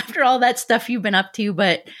all that stuff you've been up to,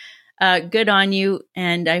 but good on you.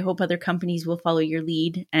 And I hope other companies will follow your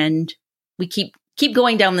lead and we keep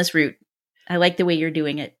going down this route. I like the way you're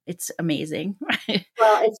doing it. It's amazing.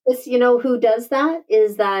 Well, it's just, who does that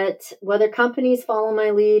is that whether companies follow my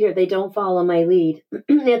lead or they don't follow my lead,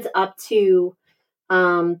 it's up to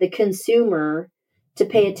the consumer to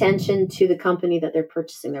pay attention to the company that they're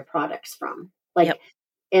purchasing their products from.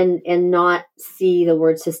 And not see the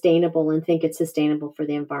word sustainable and think it's sustainable for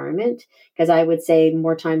the environment. Because I would say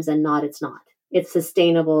more times than not, it's not. It's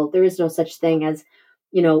sustainable. There is no such thing as,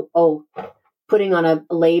 putting on a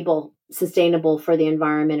label sustainable for the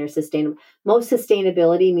environment or sustainable. Most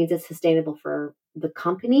sustainability means it's sustainable for the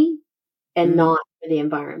company and not for the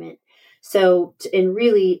environment. So,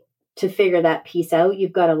 to figure that piece out,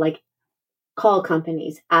 you've got to call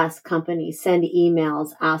companies, ask companies, send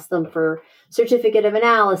emails, ask them for certificate of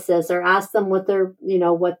analysis, or ask them what their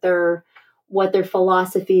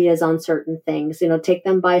philosophy is on certain things. Take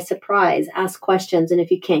them by surprise, ask questions, and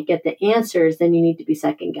if you can't get the answers, then you need to be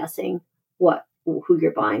second guessing who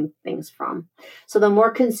you're buying things from. So the more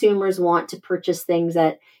consumers want to purchase things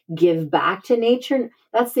that give back to nature,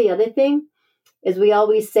 that's the other thing, is we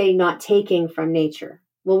always say not taking from nature.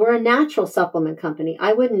 Well, we're a natural supplement company.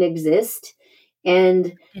 I wouldn't exist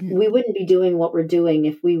and we wouldn't be doing what we're doing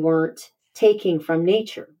if we weren't taking from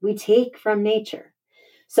nature. We take from nature.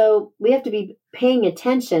 So we have to be paying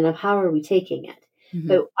attention of how are we taking it. Mm-hmm.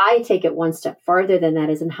 But I take it one step farther than that,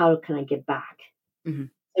 is in how can I give back? Mm-hmm.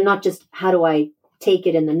 And not just how do I take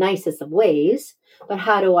it in the nicest of ways, but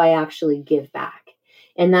how do I actually give back?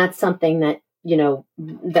 And that's something that,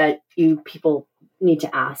 that people need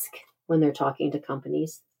to ask when they're talking to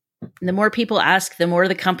companies. The more people ask, the more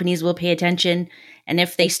the companies will pay attention. And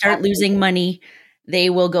if they start losing money, they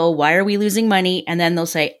will go, why are we losing money? And then they'll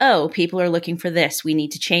say, oh, people are looking for this. We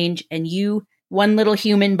need to change. And you, one little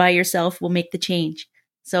human by yourself, will make the change.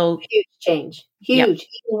 So huge change. Huge. Yep.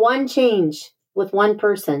 One change with one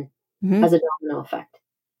person has a domino effect.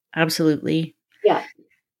 Absolutely. Yeah.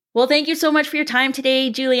 Well, thank you so much for your time today,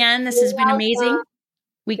 Julianne. This has been amazing.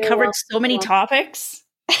 We covered so many topics.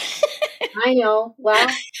 I know. Well,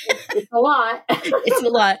 it's a lot. It's a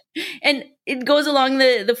lot. And it goes along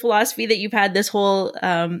the philosophy that you've had this whole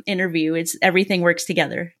interview. It's everything works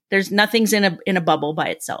together. There's nothing's in a bubble by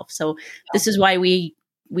itself. So this is why we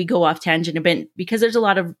go off tangent a bit, because there's a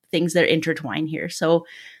lot of things that intertwine here. So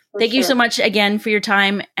thank you so much again for your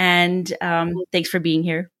time. And thanks for being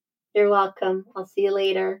here. You're welcome. I'll see you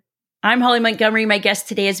later. I'm Holly Montgomery. My guest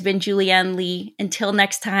today has been Julianne Lee. Until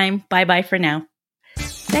next time, bye-bye for now.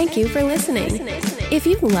 Thank you for listening. If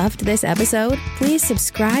you loved this episode, please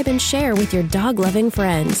subscribe and share with your dog-loving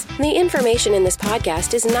friends. The information in this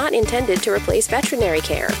podcast is not intended to replace veterinary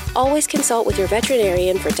care. Always consult with your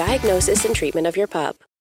veterinarian for diagnosis and treatment of your pup.